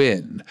and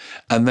win,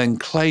 and then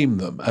claim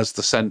them as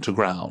the centre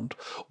ground.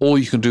 Or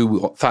you can do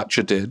what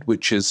Thatcher did,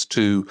 which is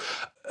to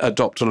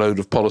adopt a load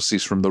of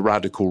policies from the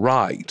radical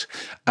right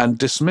and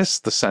dismiss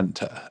the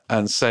centre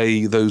and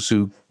say those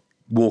who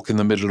walk in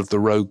the middle of the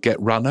road get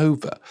run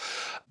over.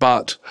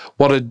 But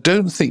what I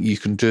don't think you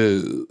can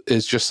do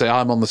is just say,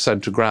 I'm on the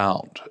centre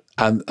ground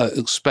and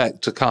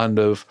expect a kind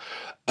of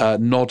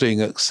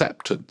nodding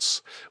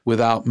acceptance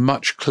without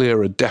much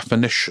clearer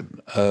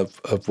definition of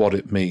what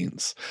it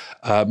means.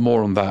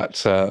 More on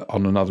that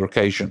on another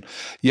occasion.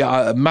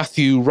 Yeah,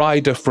 Matthew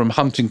Ryder from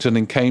Huntington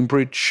in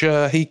Cambridge,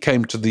 he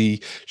came to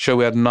the show.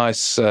 We had a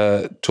nice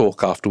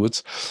talk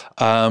afterwards.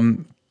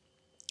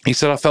 He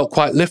said, I felt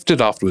quite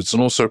lifted afterwards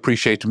and also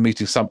appreciated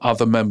meeting some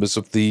other members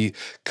of the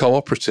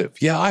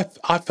cooperative. Yeah,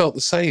 I felt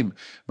the same,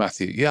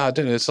 Matthew. Yeah, I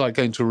don't know. It's like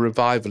going to a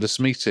revivalist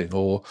meeting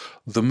or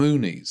the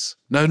Moonies.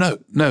 No,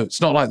 it's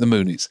not like the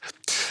Moonies.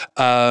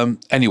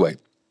 Anyway,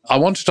 I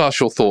wanted to ask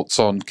your thoughts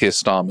on Keir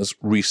Starmer's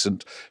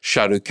recent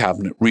shadow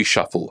cabinet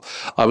reshuffle.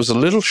 I was a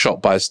little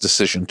shocked by his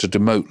decision to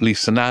demote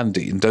Lisa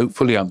Nandy and don't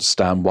fully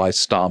understand why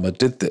Starmer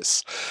did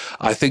this.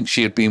 I think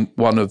she had been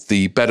one of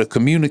the better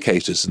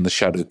communicators in the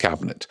shadow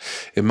cabinet.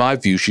 In my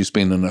view, she's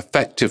been an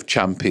effective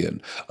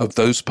champion of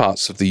those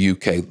parts of the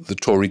UK that the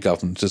Tory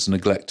government has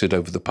neglected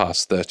over the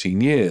past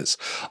 13 years.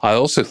 I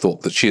also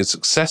thought that she had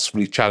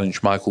successfully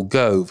challenged Michael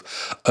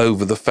Gove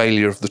over the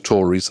failure of the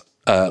Tories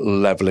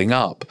levelling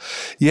up.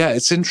 Yeah,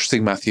 it's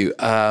interesting, Matthew,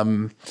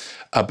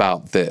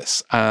 about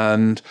this.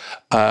 And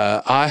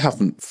I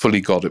haven't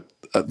fully got it,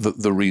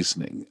 the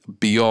reasoning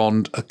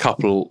beyond a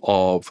couple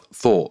of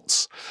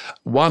thoughts.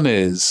 One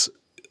is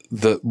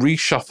that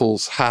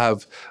reshuffles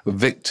have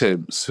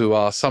victims who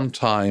are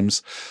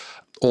sometimes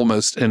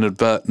almost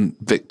inadvertent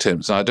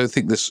victims. And I don't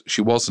think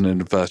she was an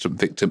inadvertent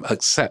victim,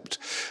 except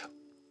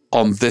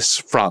on this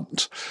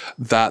front,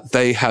 that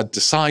they had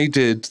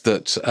decided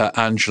that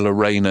Angela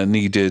Rayner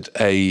needed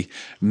a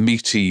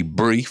meaty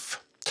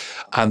brief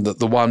and that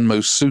the one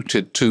most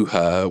suited to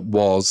her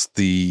was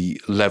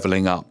the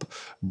levelling up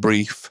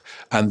brief,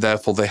 and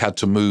therefore they had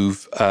to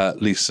move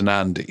Lisa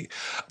Nandy.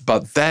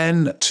 But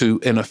then to,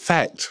 in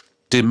effect,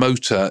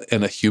 demote her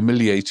in a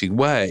humiliating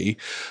way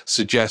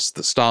suggests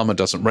that Starmer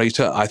doesn't rate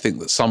her. I think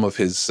that some of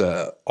his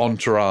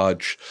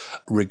entourage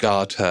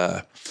regard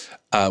her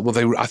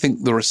I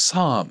think there are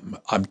some,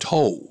 I'm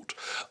told,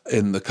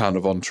 in the kind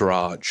of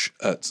entourage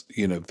at,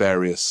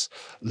 various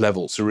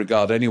levels who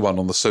regard anyone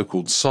on the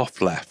so-called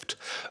soft left.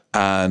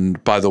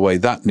 And by the way,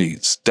 that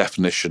needs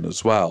definition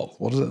as well.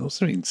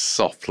 What's it mean,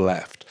 soft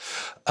left?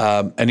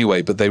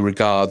 Anyway, but they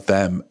regard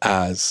them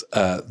as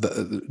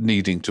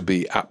needing to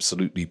be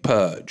absolutely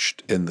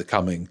purged in the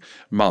coming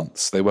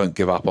months. They won't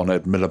give up on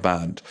Ed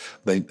Miliband,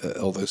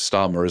 although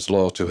Starmer is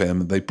loyal to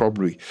him. They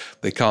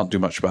can't do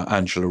much about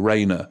Angela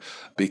Rayner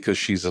because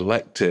she's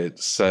elected,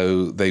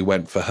 so they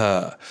went for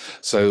her.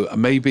 So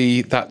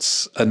maybe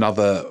that's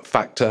another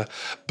factor.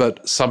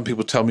 But some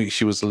people tell me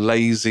she was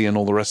lazy and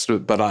all the rest of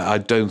it. But I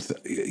don't,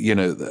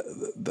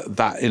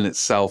 that in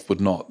itself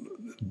would not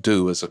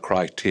do as a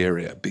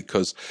criteria,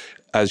 because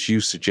as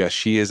you suggest,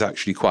 she is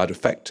actually quite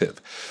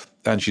effective,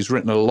 and she's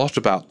written a lot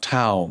about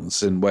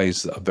towns in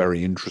ways that are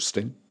very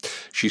interesting.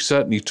 She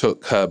certainly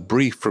took her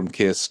brief from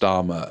Keir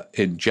Starmer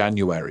in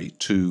January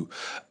to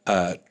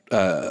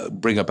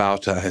bring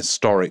about a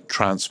historic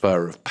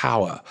transfer of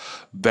power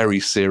very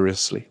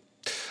seriously.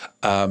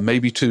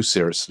 Maybe too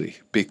seriously,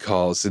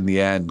 because in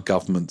the end,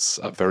 governments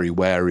are very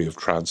wary of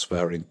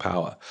transferring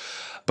power.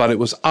 But it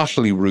was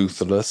utterly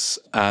ruthless,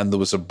 and there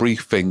was a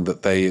briefing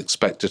that they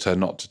expected her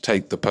not to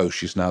take the post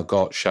she's now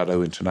got,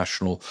 Shadow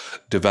International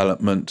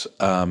Development,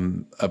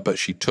 but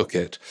she took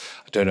it.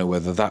 I don't know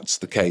whether that's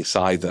the case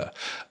either.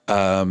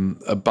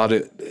 But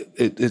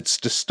it's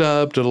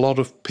disturbed a lot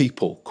of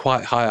people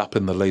quite high up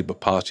in the Labour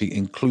Party,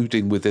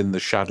 including within the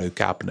shadow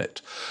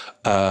cabinet,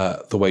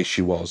 the way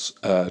she was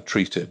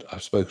treated.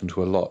 I've spoken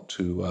to a lot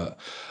who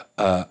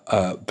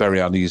are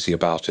very uneasy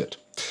about it.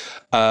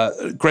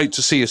 Great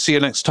to see you. See you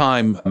next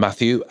time,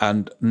 Matthew.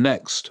 And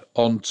next,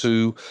 on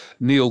to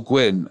Neil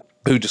Gwynn,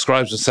 who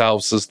describes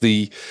themselves as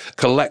the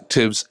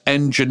collective's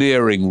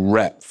engineering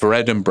rep for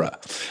Edinburgh.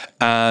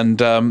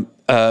 And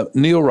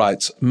Neil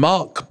writes,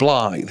 Mark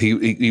Blythe,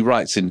 he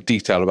writes in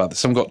detail about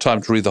this. I haven't got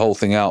time to read the whole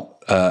thing out,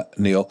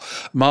 Neil.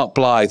 Mark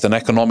Blythe, an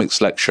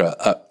economics lecturer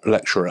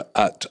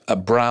at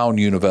Brown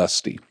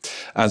University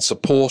and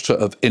supporter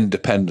of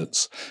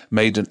independence,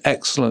 made an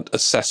excellent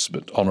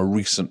assessment on a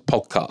recent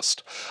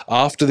podcast.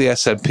 After the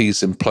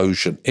SNP's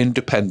implosion,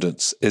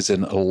 independence is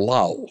in a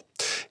lull.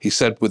 He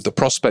said, with the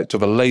prospect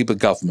of a Labour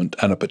government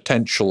and a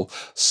potential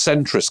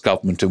centrist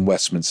government in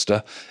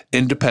Westminster,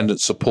 independent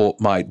support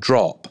might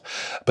drop.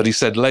 But he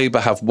said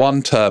Labour have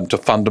one term to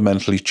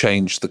fundamentally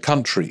change the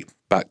country.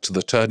 Back to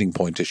the turning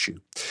point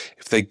issue.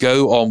 If they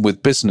go on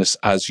with business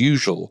as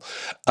usual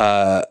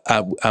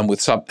and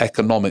with some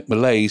economic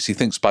malaise, he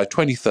thinks by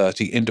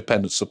 2030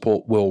 independent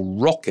support will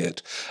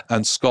rocket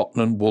and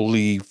Scotland will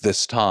leave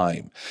this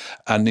time.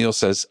 And Neil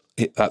says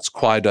that's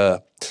quite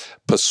a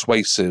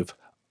persuasive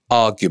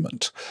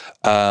argument.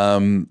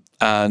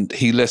 And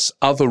he lists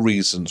other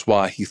reasons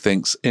why he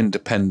thinks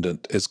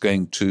independence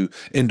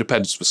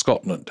for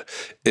Scotland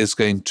is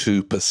going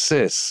to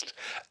persist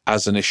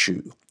as an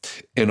issue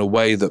in a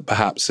way that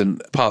perhaps in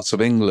parts of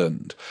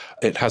England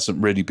it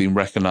hasn't really been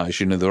recognised.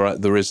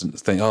 There isn't a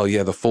thing,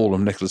 the fall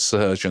of Nicola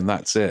Sturgeon,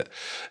 that's it.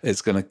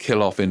 It's going to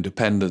kill off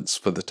independence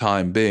for the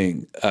time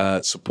being,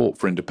 support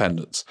for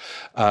independence.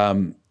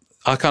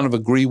 I kind of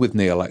agree with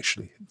Neil,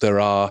 actually. There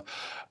are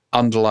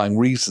underlying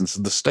reasons,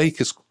 and the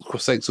stakes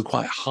are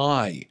quite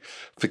high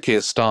for Keir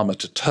Starmer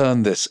to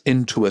turn this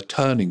into a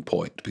turning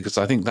point, because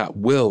I think that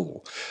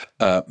will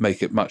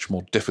make it much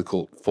more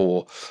difficult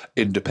for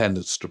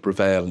independence to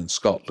prevail in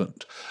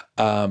Scotland.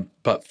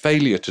 But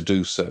failure to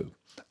do so,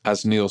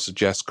 as Neil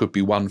suggests, could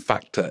be one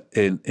factor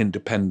in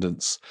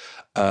independence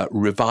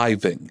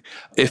reviving,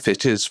 if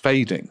it is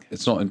fading.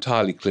 It's not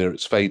entirely clear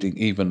it's fading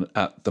even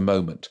at the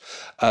moment.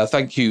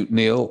 Thank you,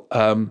 Neil.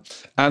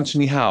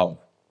 Anthony Howe.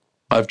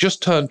 I've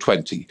just turned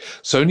 20,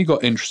 so only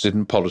got interested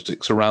in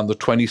politics around the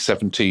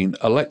 2017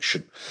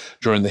 election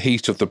during the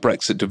heat of the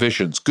Brexit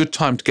divisions. Good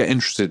time to get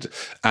interested,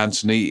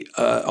 Anthony,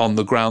 on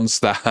the grounds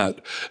that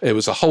it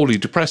was a wholly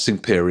depressing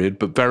period,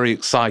 but very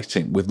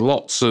exciting, with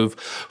lots of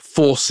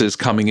forces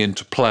coming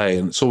into play.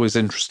 And it's always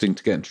interesting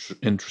to get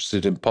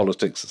interested in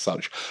politics at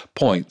such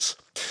points.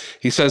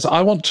 He says,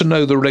 I want to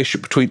know the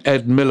relationship between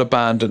Ed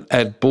Miliband and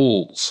Ed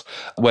Balls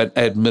when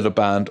Ed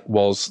Miliband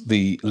was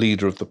the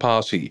leader of the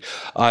party.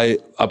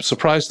 I'm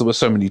surprised there were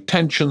so many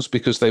tensions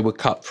because they were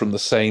cut from the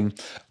same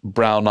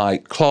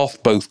Brownite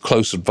cloth, both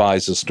close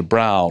advisors to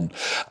Brown.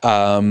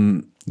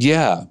 Well,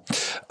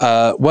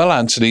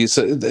 Anthony, it's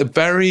a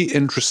very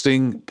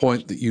interesting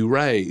point that you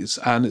raise,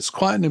 and it's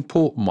quite an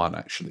important one,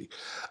 actually,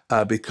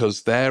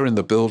 because there in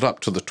the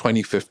build-up to the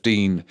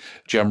 2015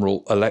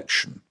 general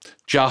election,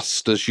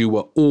 just as you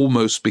were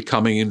almost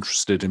becoming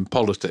interested in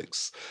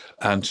politics,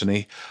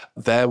 Anthony,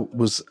 there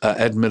was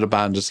Ed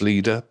Miliband as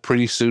leader.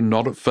 Pretty soon,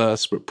 not at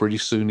first, but pretty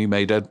soon he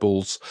made Ed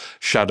Balls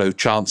shadow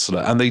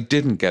chancellor, and they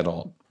didn't get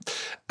on.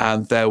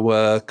 And there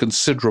were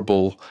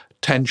considerable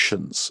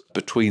tensions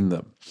between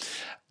them.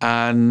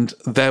 And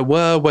there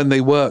were when they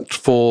worked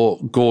for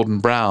Gordon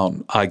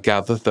Brown, I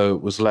gather, though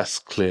it was less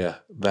clear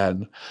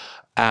then.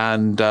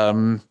 And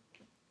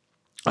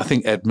I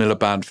think Ed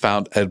Miliband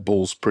found Ed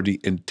Balls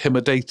pretty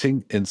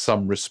intimidating in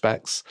some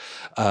respects.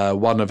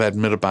 One of Ed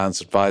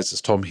Miliband's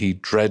advisors, Tom, he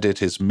dreaded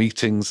his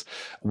meetings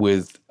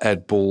with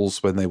Ed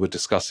Balls when they were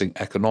discussing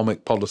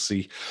economic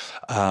policy.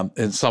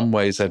 In some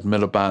ways, Ed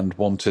Miliband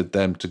wanted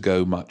them to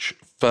go much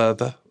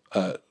further,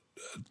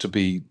 to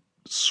be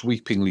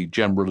sweepingly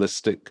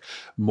generalistic,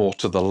 more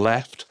to the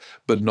left,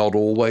 but not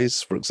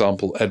always. For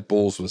example, Ed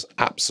Balls was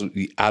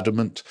absolutely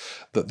adamant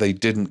that they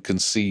didn't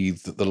concede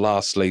that the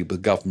last Labour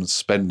government's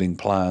spending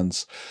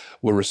plans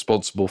were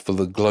responsible for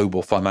the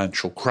global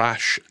financial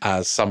crash,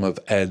 as some of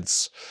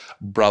Ed's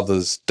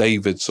brothers,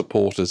 David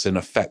supporters, in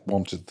effect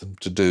wanted them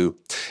to do.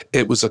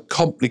 It was a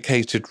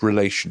complicated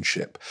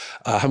relationship.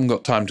 I haven't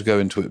got time to go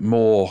into it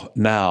more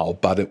now,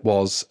 but it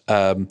was,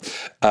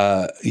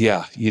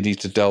 you need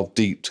to delve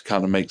deep to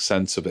kind of make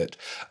sense of it.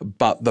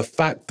 But the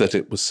fact that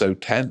it was so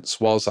tense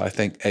was, I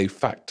think, a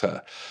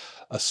factor,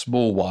 a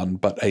small one,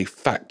 but a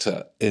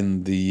factor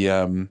in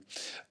the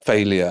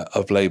failure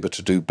of Labour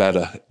to do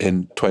better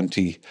in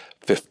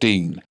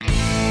 2015.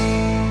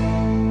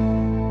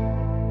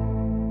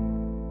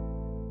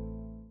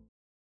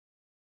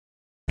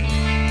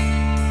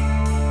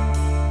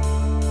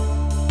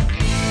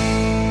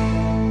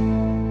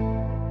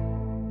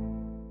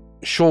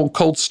 Sean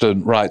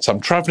Colston writes,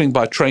 I'm travelling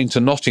by train to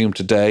Nottingham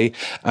today,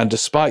 and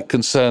despite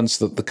concerns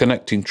that the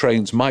connecting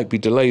trains might be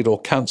delayed or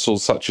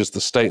cancelled, such as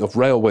the state of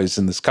railways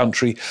in this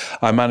country,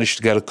 I managed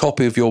to get a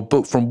copy of your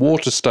book from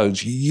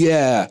Waterstones,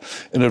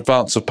 in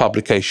advance of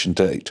publication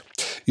date.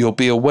 You'll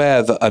be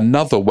aware that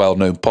another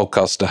well-known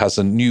podcaster has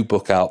a new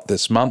book out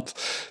this month.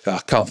 I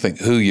can't think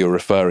who you're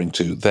referring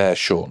to there,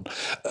 Sean.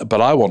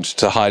 But I wanted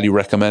to highly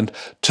recommend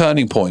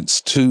Turning Points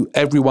to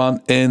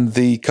everyone in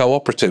the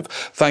cooperative.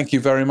 Thank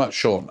you very much,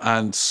 Sean.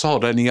 And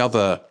sod any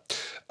other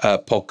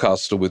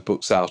podcaster with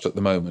books out at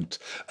the moment,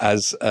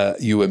 as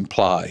you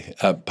imply.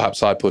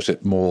 Perhaps I put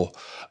it more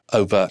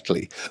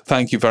overtly.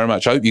 Thank you very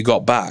much. I hope you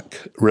got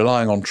back.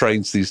 Relying on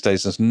trains these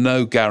days, there's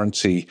no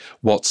guarantee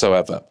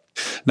whatsoever.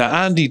 Now,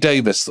 Andy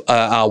Davis,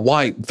 our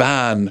white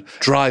van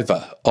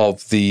driver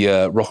of the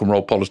Rock and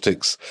Roll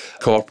Politics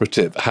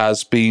Cooperative,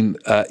 has been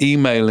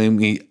emailing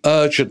me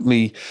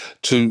urgently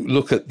to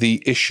look at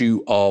the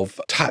issue of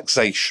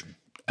taxation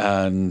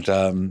and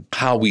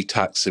how we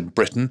tax in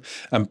Britain.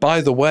 And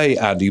by the way,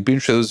 Andy, you've been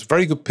sure there's a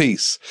very good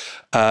piece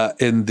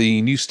in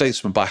the New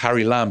Statesman by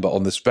Harry Lambert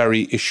on this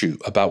very issue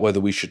about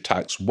whether we should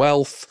tax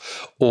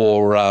wealth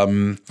or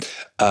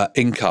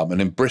income.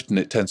 And in Britain,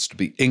 it tends to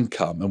be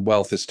income, and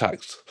wealth is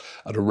taxed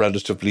at a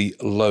relatively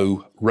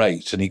low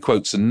rate. And he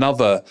quotes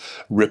another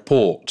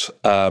report.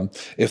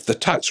 If the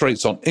tax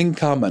rates on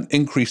income and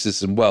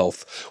increases in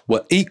wealth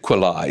were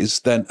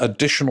equalised, then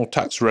additional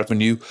tax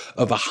revenue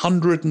of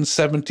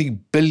 £170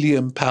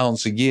 billion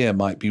a year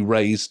might be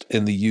raised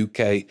in the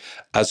UK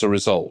as a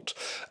result.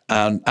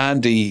 And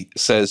Andy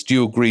says, do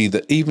you agree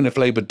that even if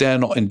Labour dare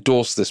not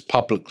endorse this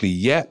publicly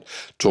yet,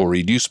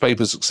 Tory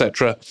newspapers,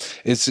 etc.,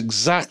 it's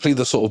exactly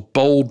the sort of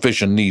bold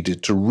vision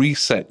needed to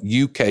reset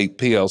UK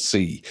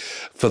PLC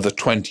for the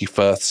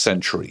 21st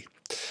century?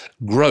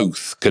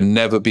 Growth can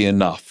never be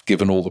enough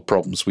given all the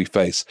problems we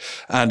face.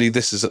 Andy,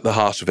 this is at the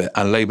heart of it,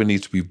 and Labour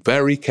needs to be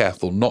very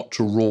careful not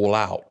to rule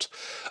out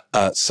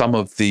some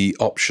of the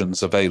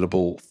options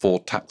available for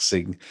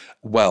taxing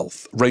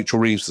wealth. Rachel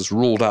Reeves has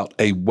ruled out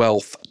a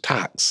wealth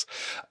tax,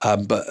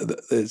 but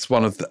it's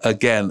one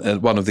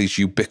of these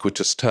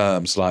ubiquitous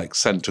terms like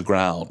centre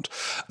ground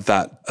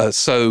that are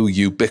so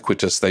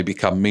ubiquitous they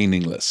become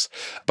meaningless.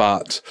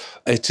 But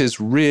it is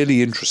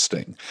really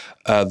interesting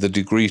the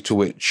degree to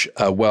which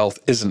wealth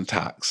isn't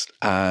taxed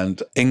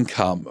and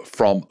income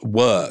from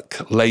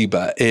work,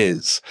 labour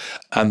is,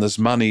 and there's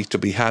money to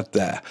be had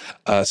there.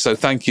 So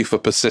thank you for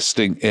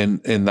persisting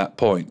in that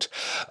point.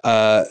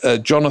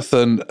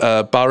 Jonathan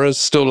Burrows,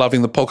 still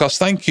loving the podcast.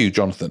 Thank you,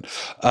 Jonathan.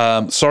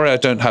 Sorry I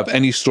don't have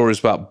any stories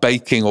about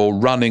baking or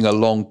running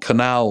along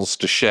canals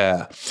to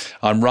share.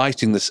 I'm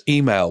writing this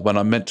email when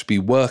I'm meant to be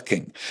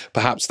working.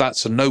 Perhaps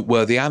that's a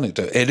noteworthy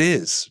anecdote. It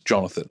is,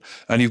 Jonathan.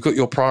 And you've got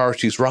your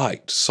priorities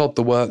right. Sod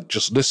the work,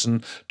 just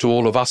listen to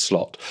all of us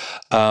lot.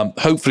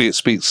 Hopefully it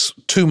speaks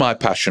to my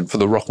passion for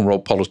the Rock and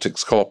Roll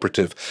Politics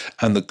Cooperative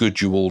and the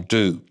good you all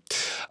do.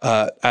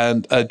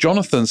 And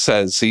Jonathan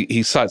says,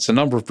 he cites a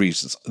number of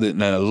reasons,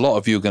 and a lot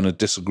of you are going to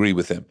disagree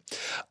with him.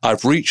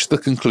 I've reached the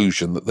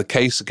conclusion that the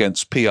case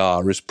against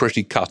PR is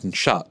pretty cut and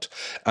shut,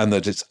 and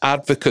that its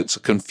advocates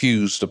are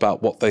confused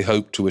about what they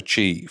hope to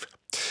achieve.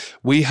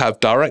 We have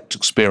direct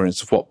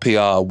experience of what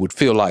PR would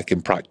feel like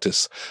in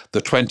practice.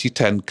 The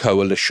 2010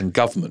 coalition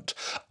government,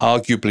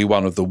 arguably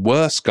one of the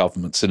worst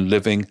governments in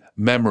living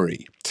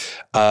memory.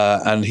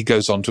 And he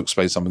goes on to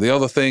explain some of the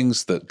other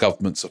things, that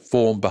governments are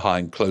formed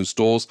behind closed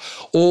doors,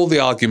 all the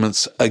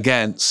arguments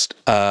against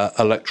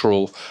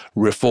electoral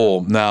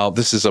reform. Now,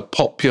 this is a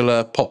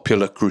popular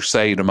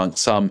crusade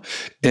amongst some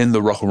in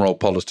the Rock and Roll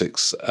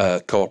Politics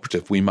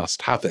Cooperative. We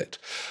must have it.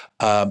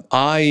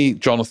 I,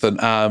 Jonathan,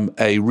 am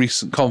a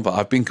recent convert.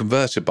 I've been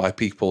converted by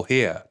people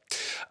here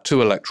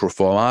to electoral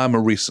reform. I am a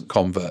recent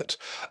convert,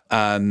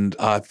 and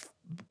I've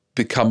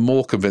become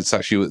more convinced.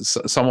 Actually,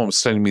 someone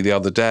was telling me the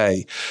other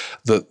day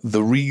that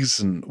the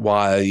reason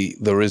why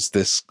there is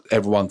this,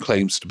 everyone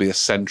claims to be a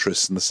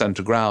centrist in the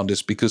centre ground,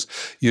 is because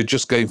you're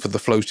just going for the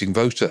floating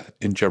voter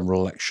in general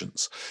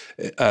elections.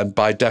 And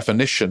by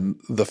definition,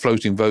 the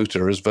floating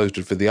voter has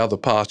voted for the other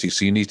party,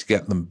 so you need to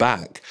get them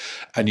back.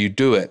 And you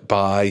do it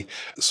by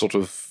sort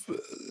of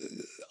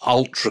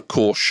ultra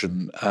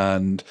caution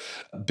and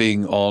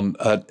being on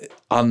an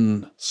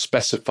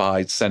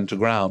unspecified centre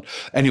ground.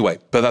 Anyway,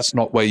 but that's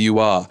not where you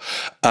are.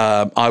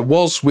 I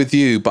was with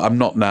you, but I'm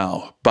not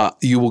now. But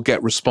you will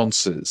get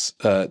responses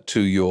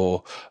to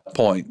your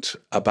point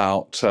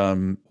about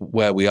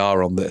where we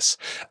are on this.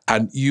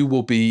 And you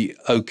will be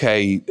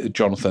okay,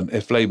 Jonathan,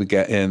 if Labour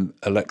get in,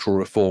 electoral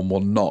reform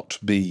will not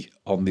be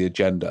on the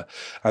agenda.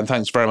 And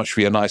thanks very much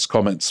for your nice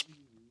comments.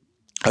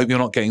 Hope you're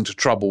not getting into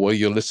trouble while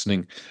you're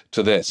listening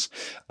to this.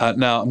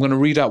 Now, I'm going to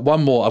read out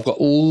one more. I've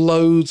got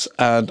loads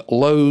and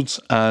loads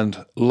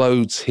and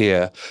loads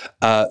here.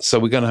 So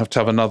we're going to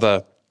have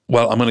another.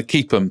 Well, I'm going to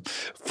keep them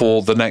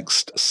for the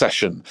next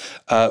session.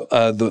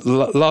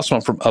 The last one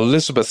from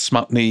Elizabeth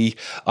Smutney.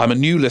 I'm a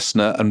new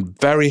listener and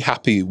very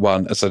happy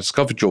one as I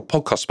discovered your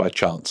podcast by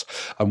chance.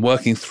 I'm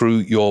working through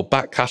your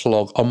back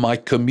catalogue on my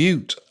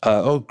commute.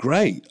 Oh,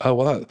 great. Oh,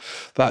 well,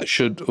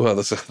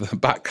 the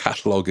back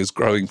catalogue is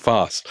growing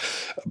fast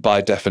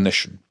by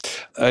definition.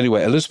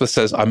 Anyway, Elizabeth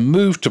says, I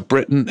moved to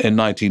Britain in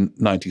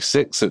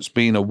 1996, so it's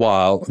been a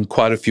while and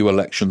quite a few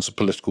elections and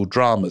political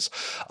dramas.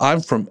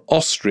 I'm from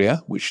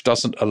Austria, which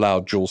doesn't allow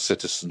dual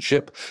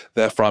citizenship.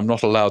 Therefore, I'm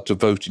not allowed to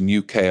vote in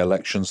UK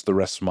elections. The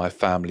rest of my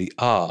family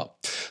are.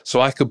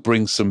 So I could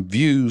bring some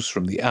views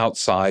from the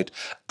outside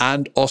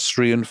and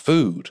Austrian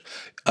food.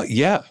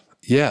 Yeah.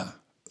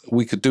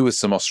 We could do with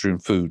some Austrian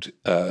food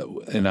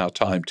in our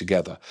time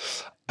together.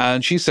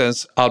 And she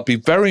says, I'd be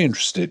very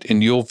interested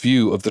in your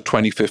view of the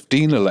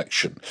 2015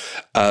 election.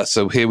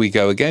 So here we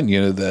go again,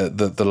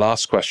 the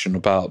last question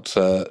about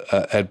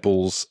Ed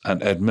Balls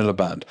and Ed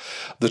Miliband.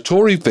 The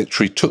Tory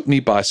victory took me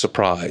by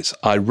surprise.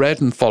 I read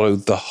and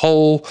followed the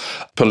whole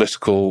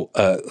political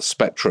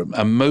spectrum,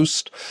 and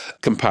most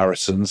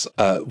comparisons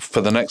for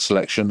the next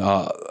election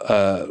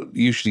are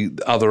usually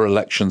other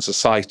elections are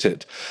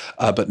cited,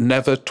 but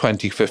never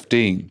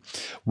 2015.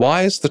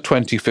 Why is the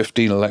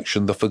 2015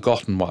 election the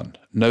forgotten one?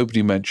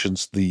 Nobody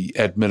mentions the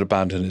Ed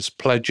Miliband and his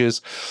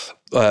pledges.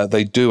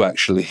 They do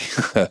actually,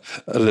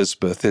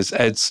 Elizabeth. His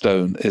Ed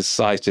Stone is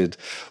cited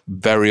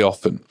very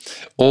often.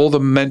 Or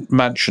the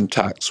mansion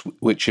tax,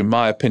 which in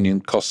my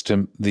opinion cost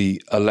him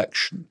the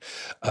election,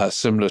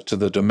 similar to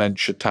the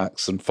dementia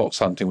tax and fox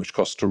hunting, which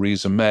cost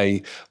Theresa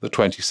May the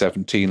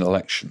 2017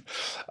 election.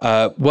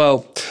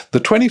 Well,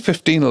 the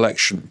 2015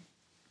 election,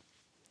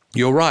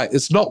 you're right,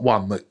 it's not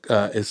one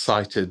that is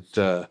cited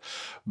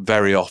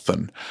very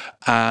often.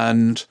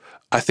 And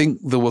I think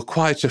there were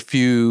quite a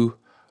few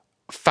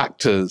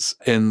factors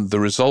in the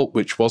result,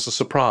 which was a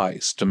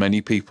surprise to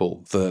many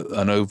people,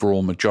 an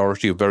overall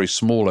majority, a very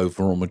small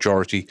overall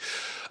majority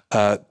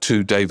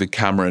to David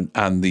Cameron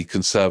and the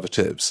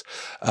Conservatives.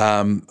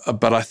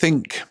 But I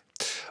think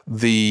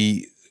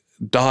the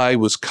die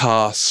was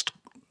cast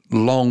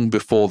long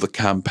before the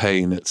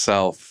campaign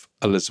itself,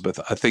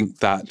 Elizabeth. I think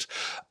that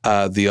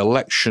the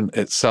election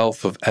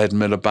itself of Ed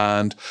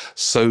Miliband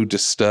so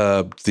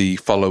disturbed the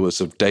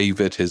followers of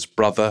David, his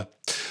brother,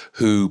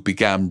 who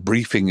began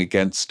briefing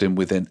against him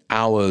within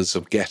hours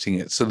of getting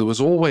it. So there was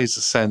always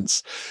a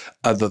sense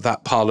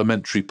that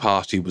parliamentary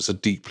party was a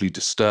deeply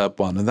disturbed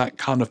one, and that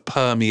kind of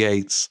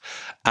permeates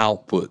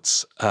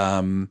outwards.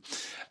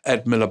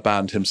 Ed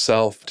Miliband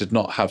himself did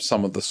not have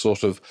some of the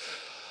sort of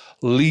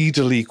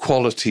leaderly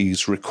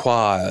qualities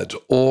required,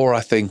 or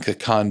I think a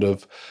kind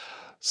of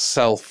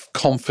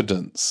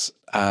self-confidence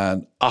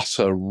and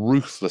utter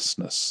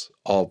ruthlessness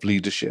of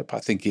leadership. I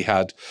think he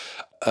had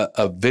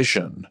a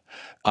vision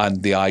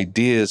and the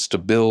ideas to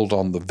build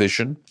on the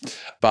vision,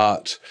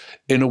 but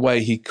in a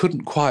way he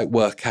couldn't quite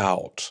work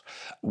out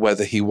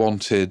whether he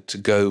wanted to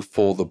go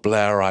for the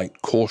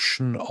Blairite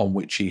caution on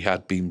which he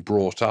had been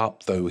brought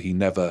up, though he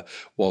never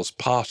was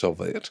part of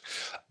it.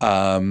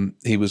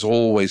 He was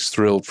always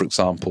thrilled, for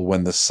example,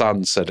 when the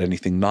Sun said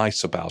anything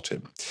nice about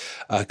him,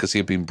 because he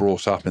had been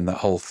brought up in that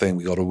whole thing,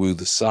 we got to woo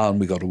the Sun,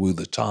 we got to woo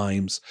the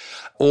Times,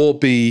 or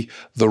be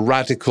the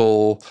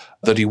radical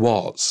that he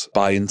was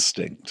by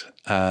instinct.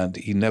 And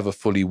he never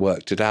fully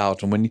worked it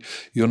out. And when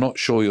you're not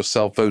sure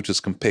yourself, voters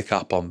can pick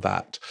up on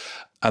that.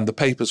 And the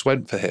papers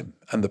went for him,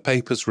 and the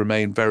papers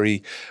remain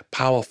very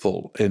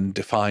powerful in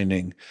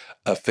defining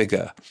a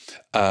figure,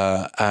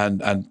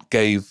 and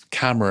gave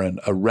Cameron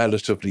a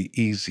relatively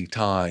easy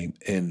time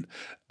in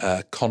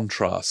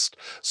contrast.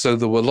 So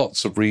there were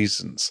lots of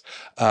reasons.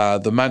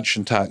 The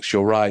mansion tax,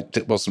 you're right,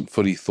 it wasn't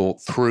fully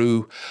thought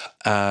through,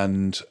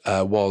 and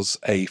was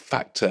a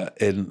factor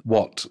in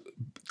what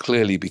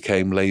clearly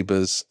became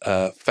Labour's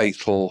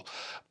fatal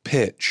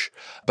pitch.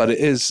 But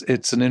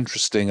it's an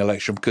interesting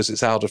election because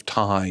it's out of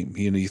time.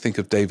 You know, you think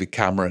of David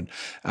Cameron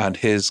and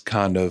his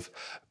kind of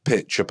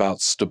pitch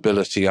about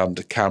stability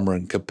under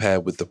Cameron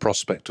compared with the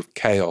prospect of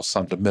chaos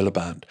under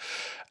Miliband.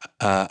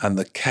 And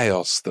the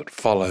chaos that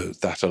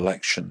followed that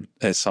election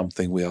is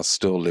something we are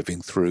still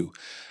living through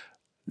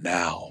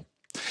now.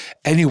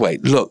 Anyway,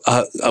 look,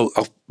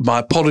 my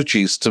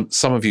apologies to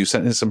some of you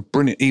sent in some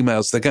brilliant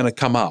emails. They're going to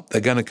come up.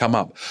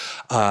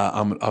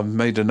 I've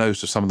made a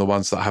note of some of the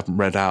ones that I haven't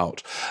read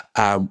out.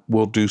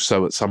 We'll do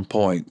so at some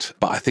point,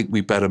 but I think we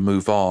better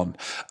move on.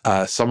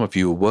 Some of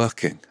you are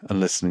working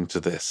and listening to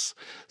this.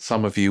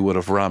 Some of you would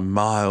have run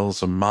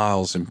miles and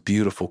miles in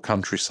beautiful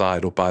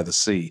countryside or by the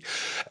sea.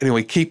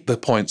 Anyway, keep the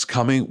points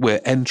coming.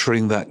 We're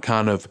entering that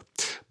kind of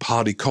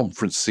party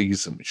conference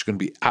season, which is going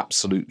to be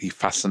absolutely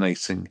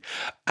fascinating.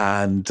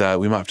 And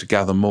we might have to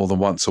gather more than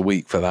once a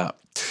week for that.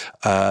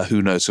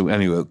 Who knows? So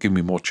anyway, it'll give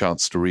me more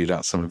chance to read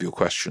out some of your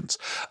questions.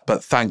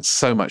 But thanks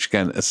so much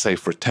again, as I say,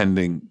 for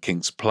attending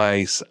King's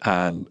Place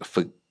and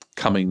for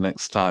coming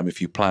next time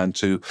if you plan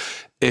to.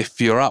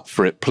 If you're up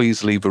for it,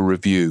 please leave a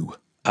review.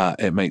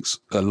 It makes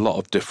a lot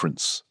of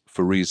difference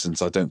for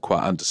reasons I don't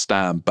quite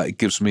understand, but it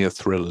gives me a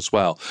thrill as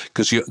well.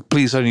 Because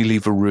please only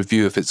leave a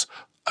review if it's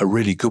a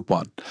really good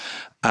one.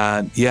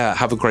 And yeah,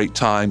 have a great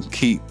time.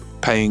 Keep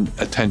paying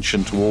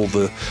attention to all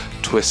the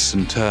twists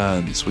and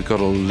turns. We've got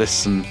to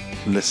listen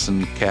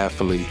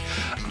carefully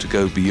to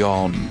go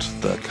beyond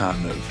the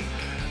kind of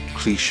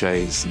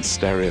cliches and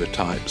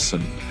stereotypes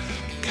and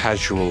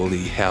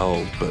casually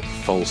held but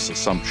false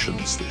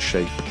assumptions that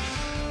shape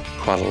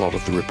quite a lot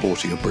of the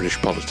reporting of British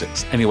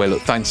politics. Anyway,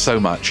 look, thanks so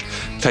much.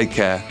 Take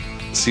care.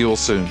 See you all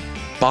soon.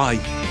 Bye.